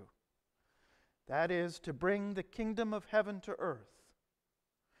us to. That is, to bring the kingdom of heaven to earth.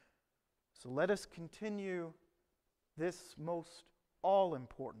 So let us continue this most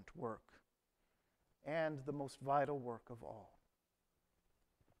all-important work and the most vital work of all.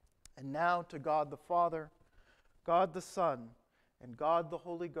 And now to God the Father, God the Son, and God the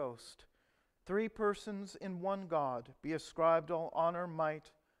Holy Ghost, three persons in one God, be ascribed all honor,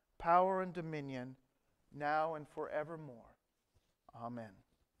 might, power, and dominion, now and forevermore. Amen.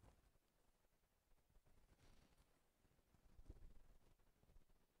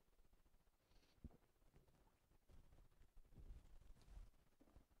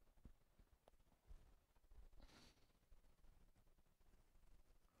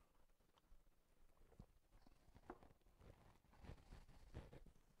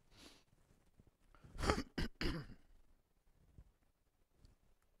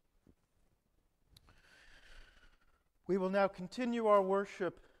 We will now continue our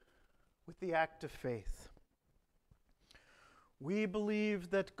worship with the act of faith. We believe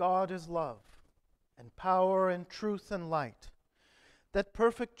that God is love, and power and truth and light, that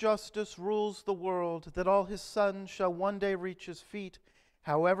perfect justice rules the world, that all his sons shall one day reach his feet,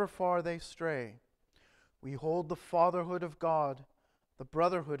 however far they stray. We hold the fatherhood of God, the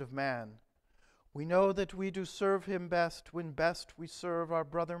brotherhood of man. We know that we do serve him best when best we serve our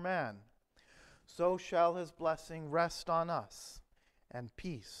brother man. So shall his blessing rest on us, and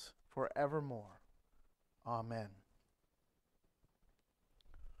peace forevermore. Amen.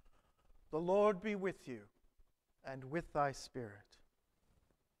 The Lord be with you, and with thy spirit.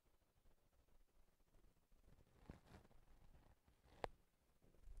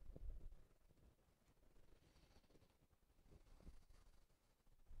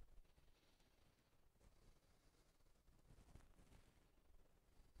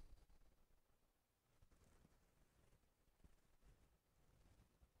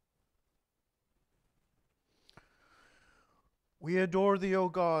 We adore thee, O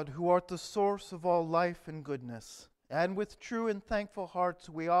God, who art the source of all life and goodness, and with true and thankful hearts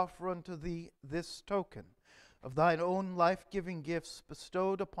we offer unto thee this token of thine own life-giving gifts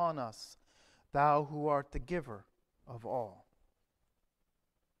bestowed upon us, thou who art the giver of all.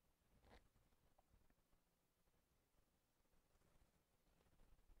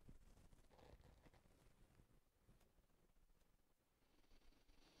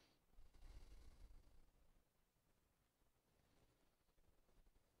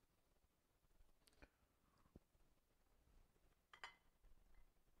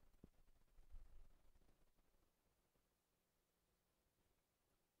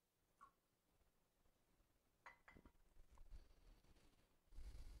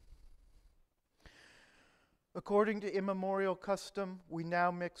 According to immemorial custom, we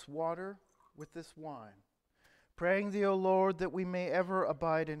now mix water with this wine, praying thee, O Lord, that we may ever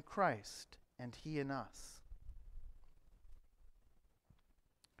abide in Christ, and he in us.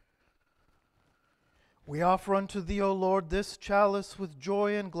 We offer unto thee, O Lord, this chalice with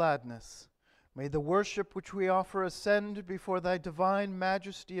joy and gladness. May the worship which we offer ascend before thy divine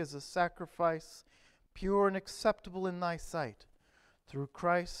majesty as a sacrifice, pure and acceptable in thy sight, through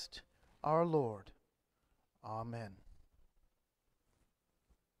Christ our Lord. Amen.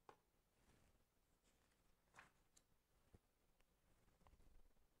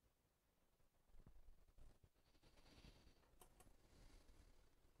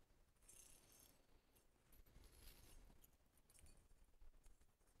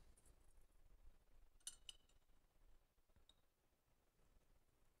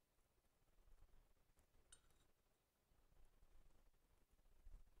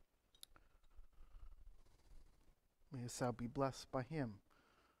 Mayest thou be blessed by him,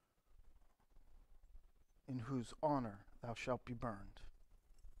 in whose honor thou shalt be burned.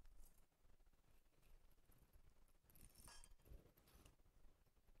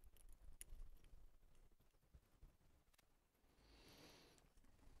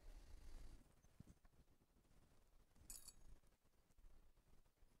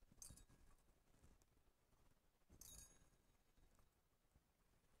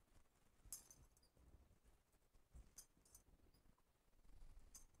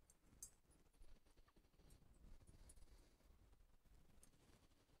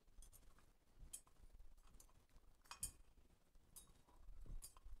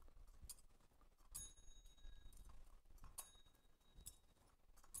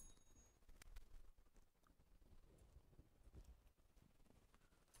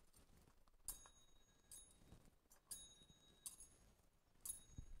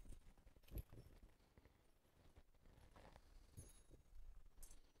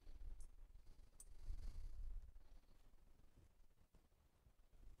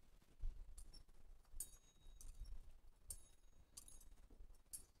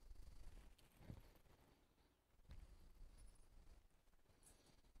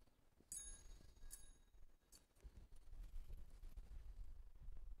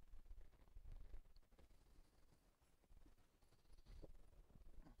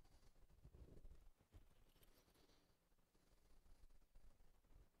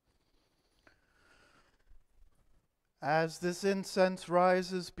 As this incense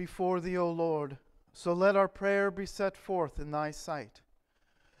rises before thee, O Lord, so let our prayer be set forth in thy sight.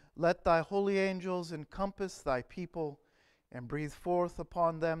 Let thy holy angels encompass thy people and breathe forth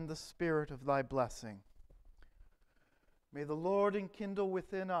upon them the spirit of thy blessing. May the Lord enkindle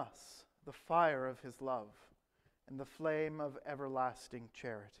within us the fire of his love and the flame of everlasting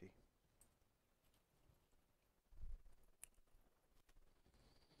charity.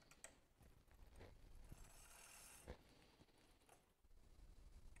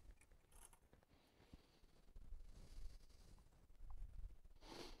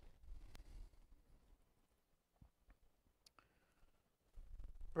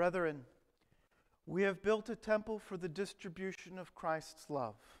 Brethren, we have built a temple for the distribution of Christ's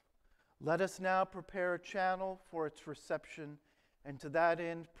love. Let us now prepare a channel for its reception, and to that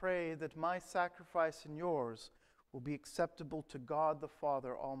end pray that my sacrifice and yours will be acceptable to God the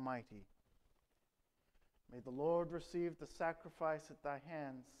Father Almighty. May the Lord receive the sacrifice at thy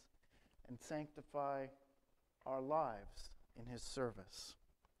hands and sanctify our lives in his service.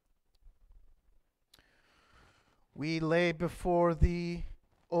 We lay before thee,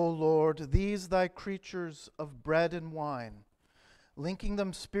 O Lord, these thy creatures of bread and wine, linking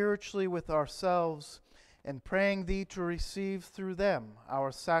them spiritually with ourselves and praying thee to receive through them our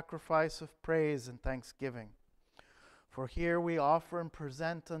sacrifice of praise and thanksgiving. For here we offer and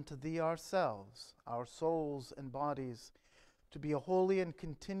present unto thee ourselves, our souls and bodies, to be a holy and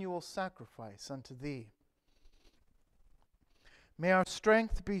continual sacrifice unto thee. May our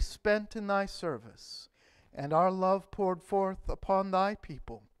strength be spent in thy service, and our love poured forth upon thy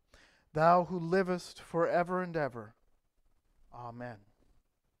people, thou who livest forever and ever. Amen.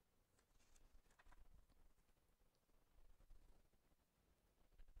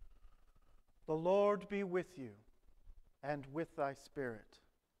 The Lord be with you, and with thy spirit.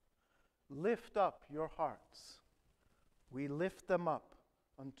 Lift up your hearts. We lift them up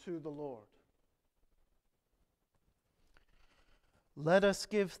unto the Lord. Let us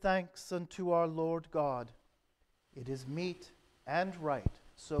give thanks unto our Lord God. It is meet and right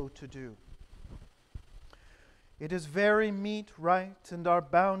so to do. It is very meet, right, and our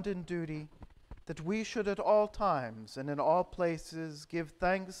bounden duty that we should at all times and in all places give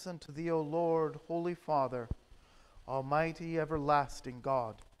thanks unto thee, O Lord, Holy Father, Almighty everlasting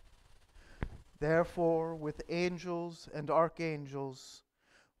God. Therefore, with angels and archangels,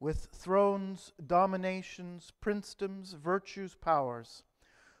 with thrones, dominations, princedoms, virtues, powers,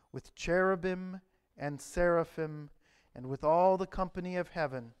 with cherubim and seraphim, and with all the company of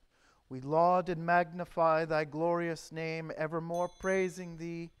heaven, we laud and magnify thy glorious name, evermore praising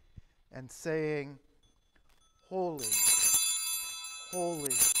thee and saying, Holy,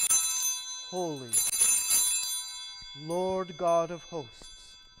 holy, holy, Lord God of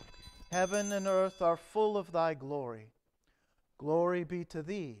hosts. Heaven and earth are full of thy glory. Glory be to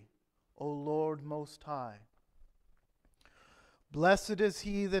thee, O Lord Most High. Blessed is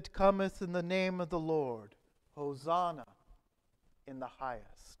he that cometh in the name of the Lord. Hosanna in the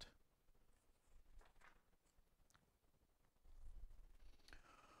highest.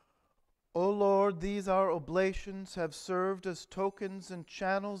 O Lord, these our oblations have served as tokens and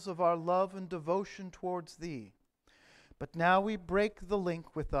channels of our love and devotion towards thee. But now we break the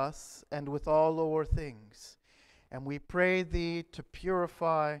link with us and with all lower things, and we pray thee to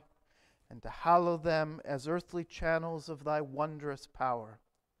purify and to hallow them as earthly channels of thy wondrous power.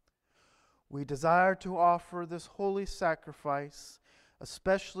 We desire to offer this holy sacrifice,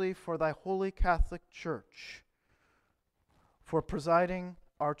 especially for thy holy Catholic Church, for presiding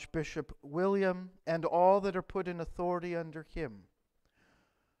Archbishop William and all that are put in authority under him,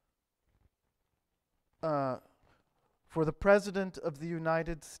 for the President of the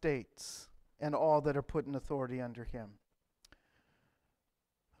United States and all that are put in authority under him,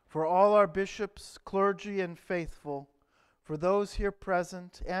 for all our bishops, clergy, and faithful, for those here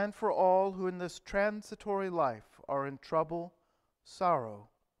present, and for all who in this transitory life are in trouble, sorrow,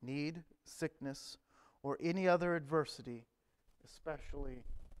 need, sickness, or any other adversity, especially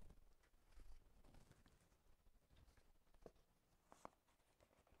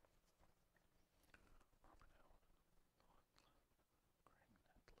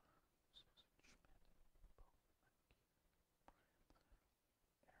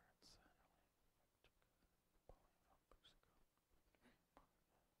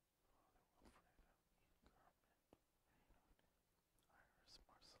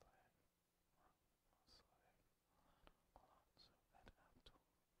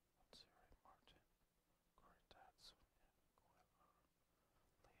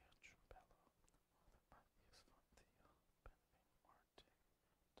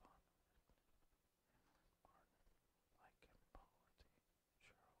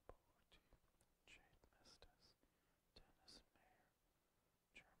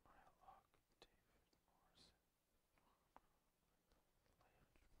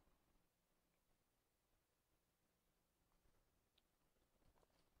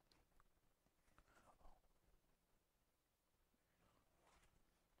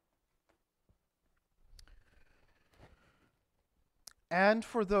and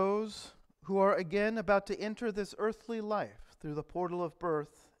for those who are again about to enter this earthly life through the portal of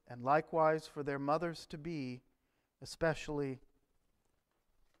birth, and likewise for their mothers to be, especially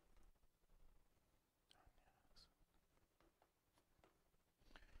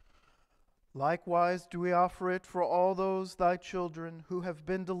likewise do we offer it for all those thy children who have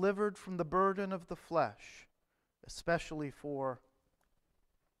been delivered from the burden of the flesh, especially for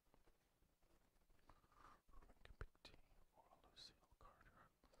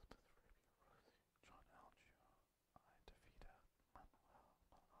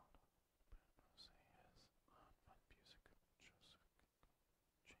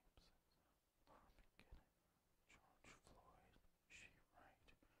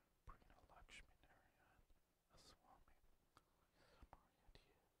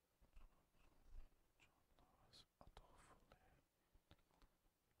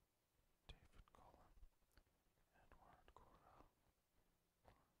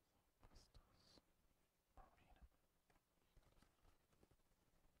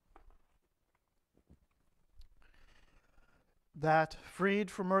that,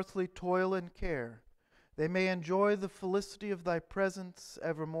 freed from earthly toil and care, they may enjoy the felicity of thy presence,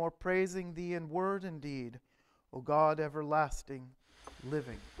 evermore praising thee in word and deed, O God everlasting,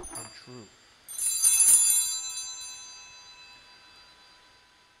 living and true.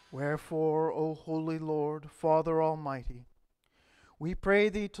 Wherefore, O holy Lord, Father Almighty, we pray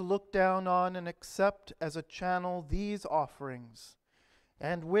thee to look down on and accept as a channel these offerings,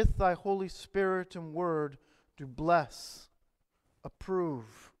 and with thy Holy Spirit and word to bless,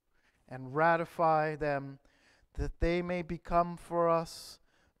 approve, and ratify them, that they may become for us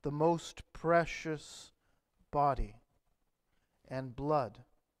the most precious body and blood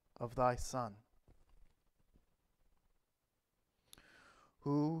of thy Son,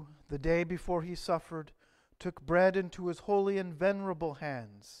 who, the day before he suffered, took bread into his holy and venerable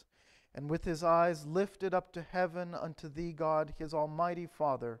hands, and with his eyes lifted up to heaven unto thee, God, his almighty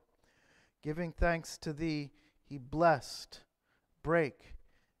Father, giving thanks to thee, he blessed, brake,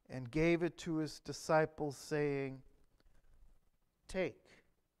 and gave it to his disciples, saying, Take,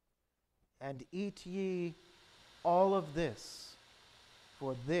 and eat ye all of this,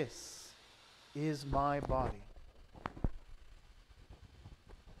 for this is my body.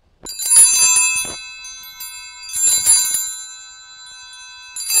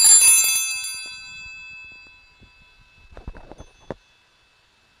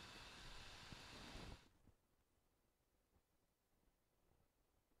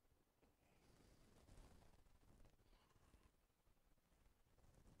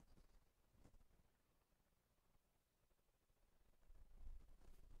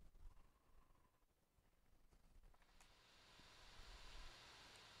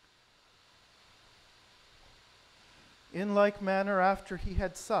 In like manner, after he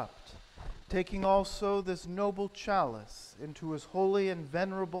had supped, taking also this noble chalice into his holy and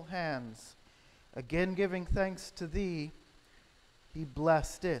venerable hands, again giving thanks to thee, he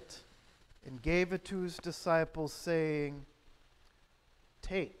blessed it, and gave it to his disciples, saying,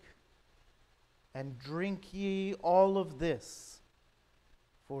 Take, and drink ye all of this,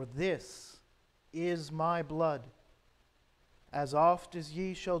 for this is my blood. As oft as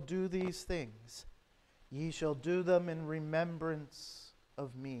ye shall do these things, ye shall do them in remembrance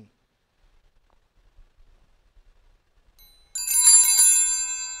of me.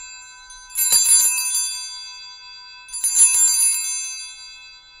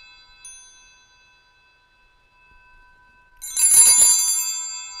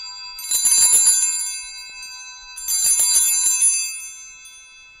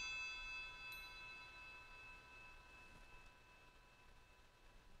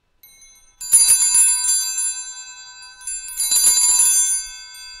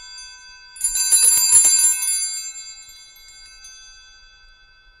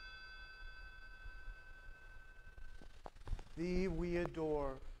 Thee we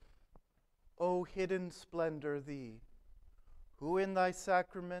adore, O hidden splendor, thee, who in thy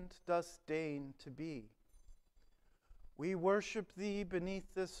sacrament dost deign to be. We worship thee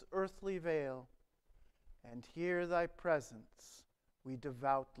beneath this earthly veil, and here thy presence we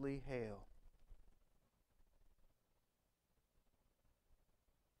devoutly hail.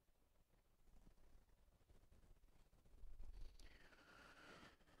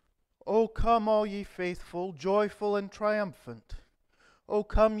 O come, all ye faithful, joyful and triumphant. O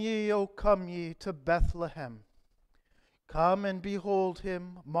come ye to Bethlehem. Come and behold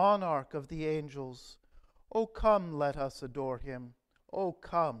him, monarch of the angels. O come, let us adore him. O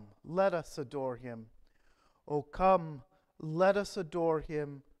come, let us adore him. O come, let us adore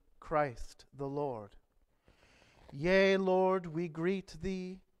him, Christ the Lord. Yea, Lord, we greet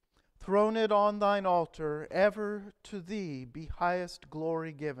thee. Throned on thine altar, ever to thee be highest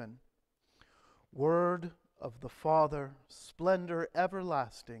glory given. Word of the Father, splendor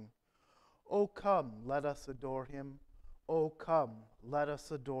everlasting. O come, let us adore him. O come, let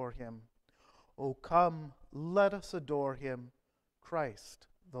us adore him. O come, let us adore him, Christ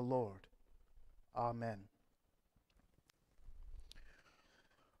the Lord. Amen.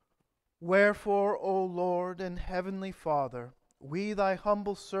 Wherefore, O Lord and heavenly Father, we thy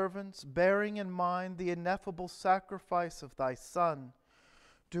humble servants, bearing in mind the ineffable sacrifice of thy Son,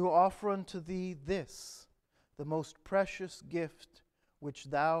 do offer unto thee this, the most precious gift which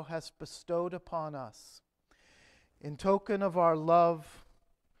thou hast bestowed upon us, in token of our love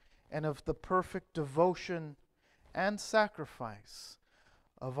and of the perfect devotion and sacrifice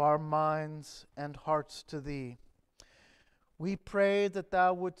of our minds and hearts to thee. We pray that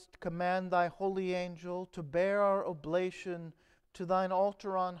thou wouldst command thy holy angel to bear our oblation to thine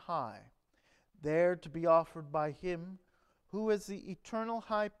altar on high, there to be offered by him who, as the eternal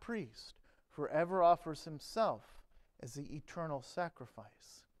high priest, forever offers himself as the eternal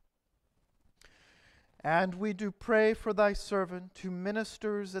sacrifice. And we do pray for thy servant who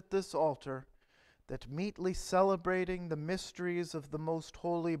ministers at this altar, that meetly celebrating the mysteries of the most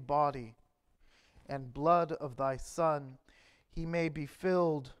holy body and blood of thy Son, he may be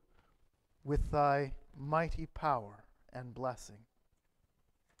filled with thy mighty power and blessing.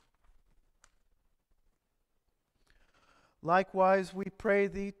 Likewise, we pray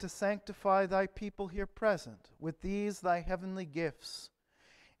thee to sanctify thy people here present with these thy heavenly gifts,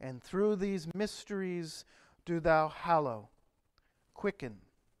 and through these mysteries do thou hallow, quicken,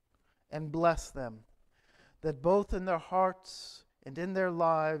 and bless them, that both in their hearts and in their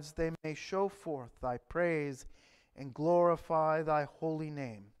lives they may show forth thy praise and glorify thy holy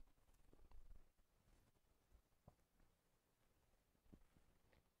name.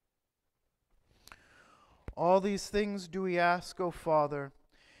 All these things do we ask, O Father,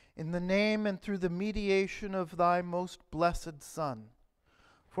 in the name and through the mediation of thy most blessed Son.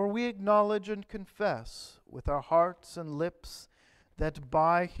 For we acknowledge and confess with our hearts and lips that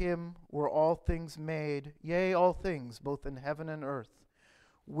by him were all things made, yea, all things, both in heaven and earth.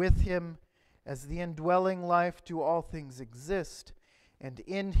 With him, as the indwelling life, do all things exist, and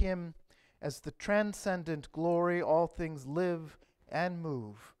in him, as the transcendent glory, all things live and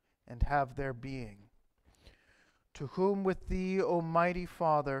move and have their being. To whom with thee, O mighty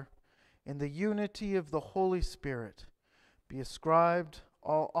Father, in the unity of the Holy Spirit, be ascribed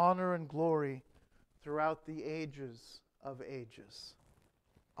all honor and glory throughout the ages of ages.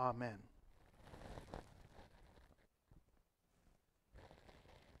 Amen.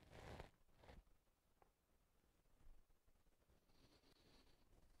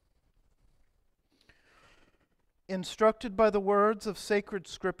 Instructed by the words of sacred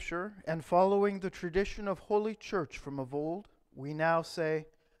Scripture and following the tradition of Holy Church from of old, we now say,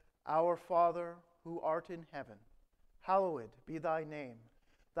 Our Father, who art in heaven, hallowed be thy name.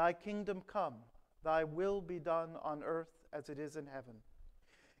 Thy kingdom come, thy will be done on earth as it is in heaven.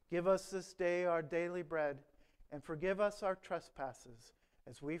 Give us this day our daily bread, and forgive us our trespasses,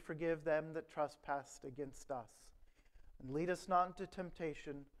 as we forgive them that trespass against us. And lead us not into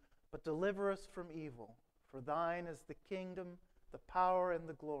temptation, but deliver us from evil. For thine is the kingdom, the power, and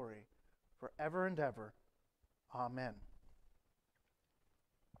the glory, forever and ever. Amen.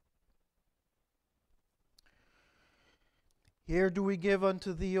 Here do we give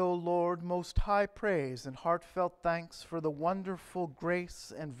unto thee, O Lord, most high praise and heartfelt thanks for the wonderful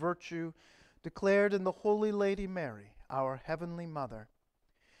grace and virtue declared in the Holy Lady Mary, our heavenly Mother,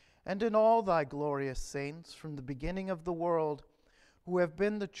 and in all thy glorious saints from the beginning of the world, who have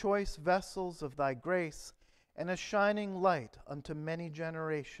been the choice vessels of thy grace and a shining light unto many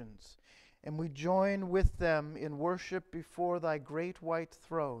generations. And we join with them in worship before thy great white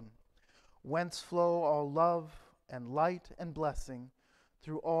throne, whence flow all love and light and blessing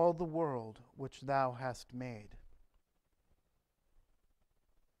through all the world which thou hast made.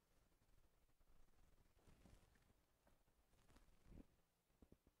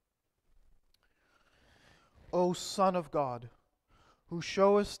 O Son of God, who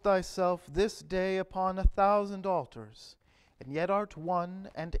showest thyself this day upon 1,000 altars, and yet art one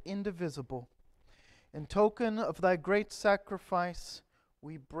and indivisible, in token of thy great sacrifice,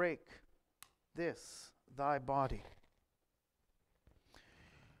 we break this thy body,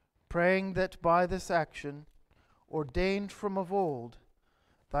 praying that by this action, ordained from of old,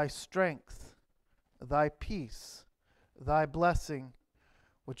 thy strength, thy peace, thy blessing,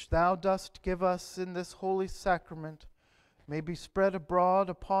 which thou dost give us in this holy sacrament, may be spread abroad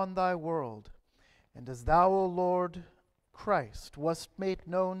upon thy world. And as thou, O Lord Christ, wast made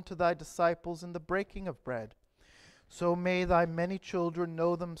known to thy disciples in the breaking of bread, so may thy many children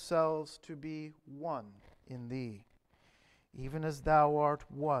know themselves to be one in thee, even as thou art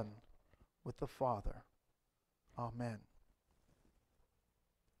one with the Father. Amen.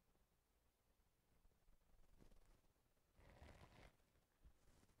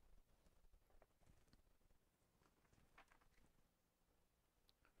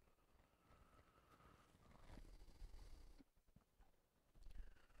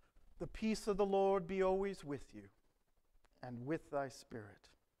 The peace of the Lord be always with you and with thy spirit.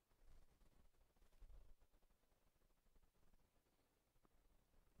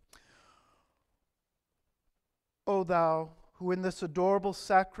 O thou, who in this adorable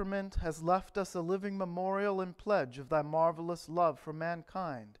sacrament has left us a living memorial and pledge of thy marvelous love for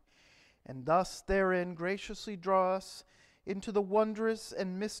mankind, and thus therein graciously draw us into the wondrous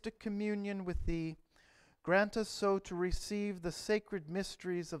and mystic communion with thee, grant us so to receive the sacred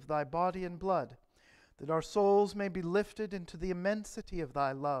mysteries of thy body and blood, that our souls may be lifted into the immensity of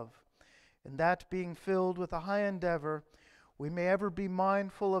thy love, and that being filled with a high endeavor, we may ever be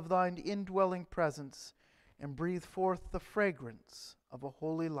mindful of thine indwelling presence and breathe forth the fragrance of a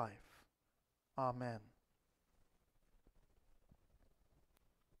holy life. Amen.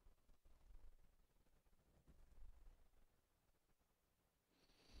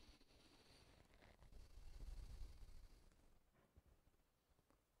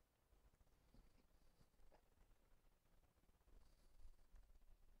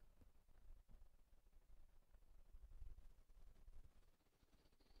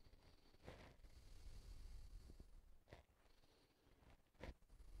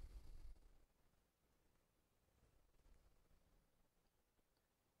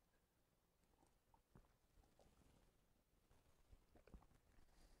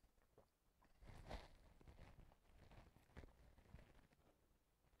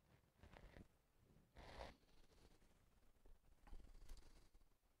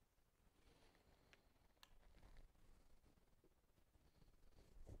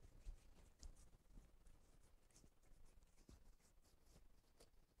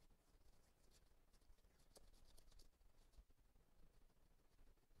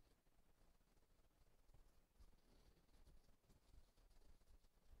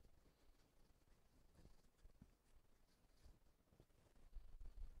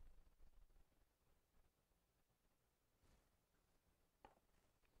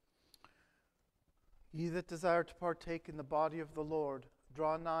 Ye that desire to partake in the body of the Lord,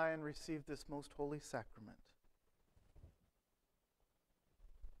 draw nigh and receive this most holy sacrament.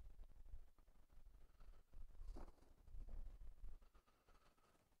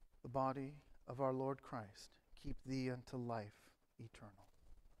 The body of our Lord Christ, keep thee unto life eternal.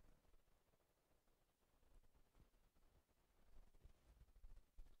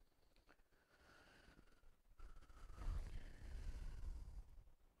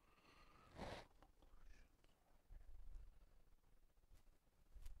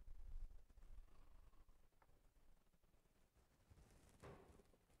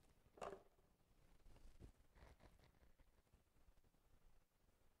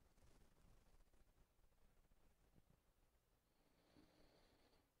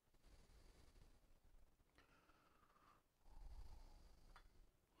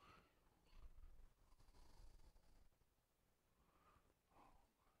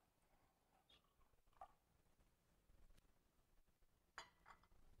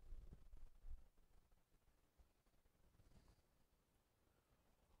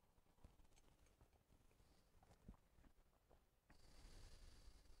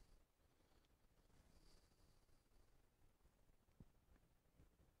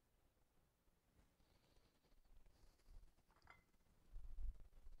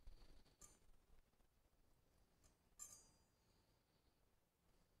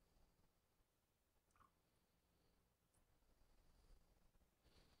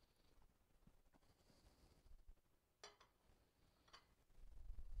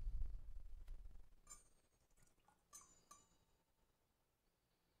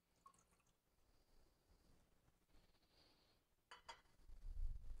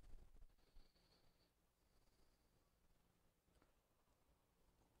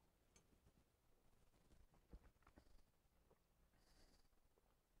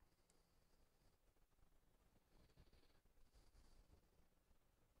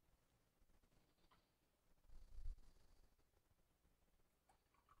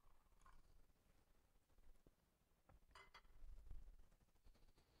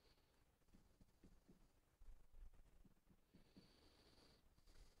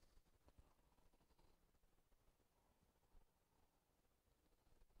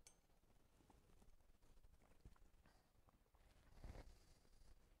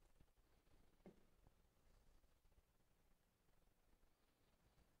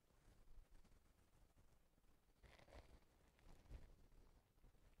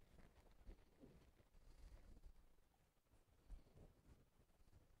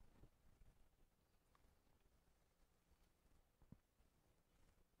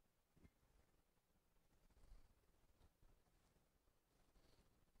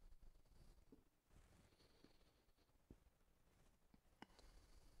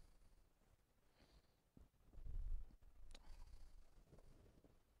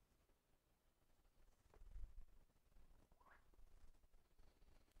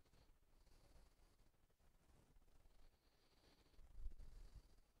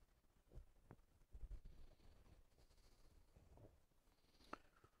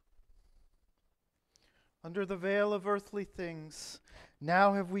 Under the veil of earthly things,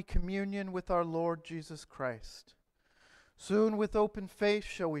 now have we communion with our Lord Jesus Christ. Soon with open face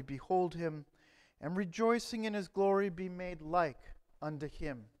shall we behold him, and rejoicing in his glory be made like unto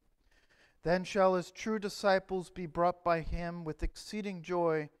him. Then shall his true disciples be brought by him with exceeding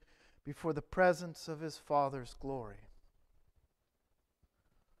joy before the presence of his Father's glory.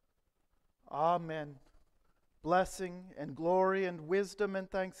 Amen. Blessing and glory and wisdom and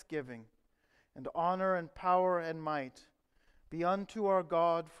thanksgiving and honor and power and might be unto our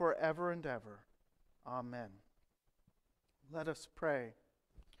God forever and ever. Amen. Let us pray.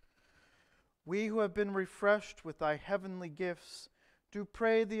 We who have been refreshed with thy heavenly gifts do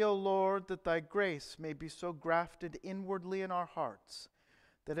pray thee, O Lord, that thy grace may be so grafted inwardly in our hearts,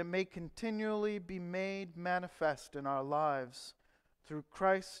 that it may continually be made manifest in our lives, through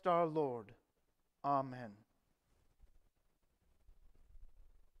Christ our Lord. Amen.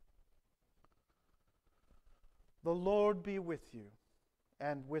 The Lord be with you,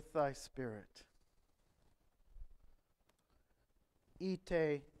 and with thy spirit.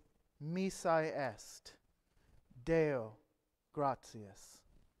 Ite missae est. Deo gratias.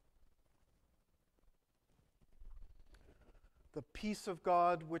 The peace of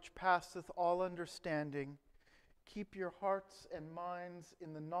God, which passeth all understanding, keep your hearts and minds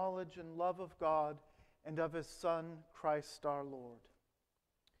in the knowledge and love of God and of his Son, Christ our Lord.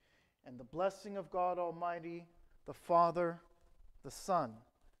 And the blessing of God Almighty, the Father, the Son,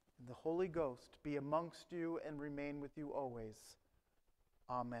 and the Holy Ghost be amongst you and remain with you always.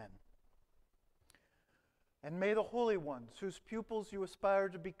 Amen. And may the holy ones, whose pupils you aspire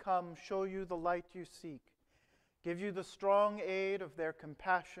to become, show you the light you seek, give you the strong aid of their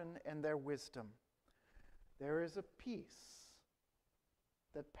compassion and their wisdom. There is a peace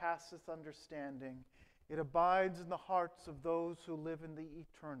that passeth understanding. It abides in the hearts of those who live in the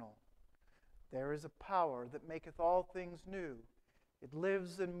eternal. There is a power that maketh all things new. It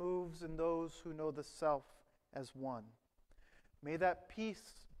lives and moves in those who know the self as one. May that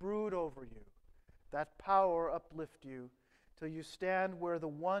peace brood over you, that power uplift you, till you stand where the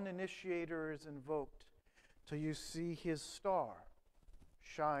one initiator is invoked, till you see his star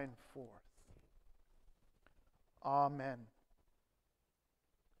shine forth. Amen.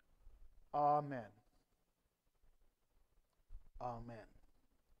 Amen. Amen.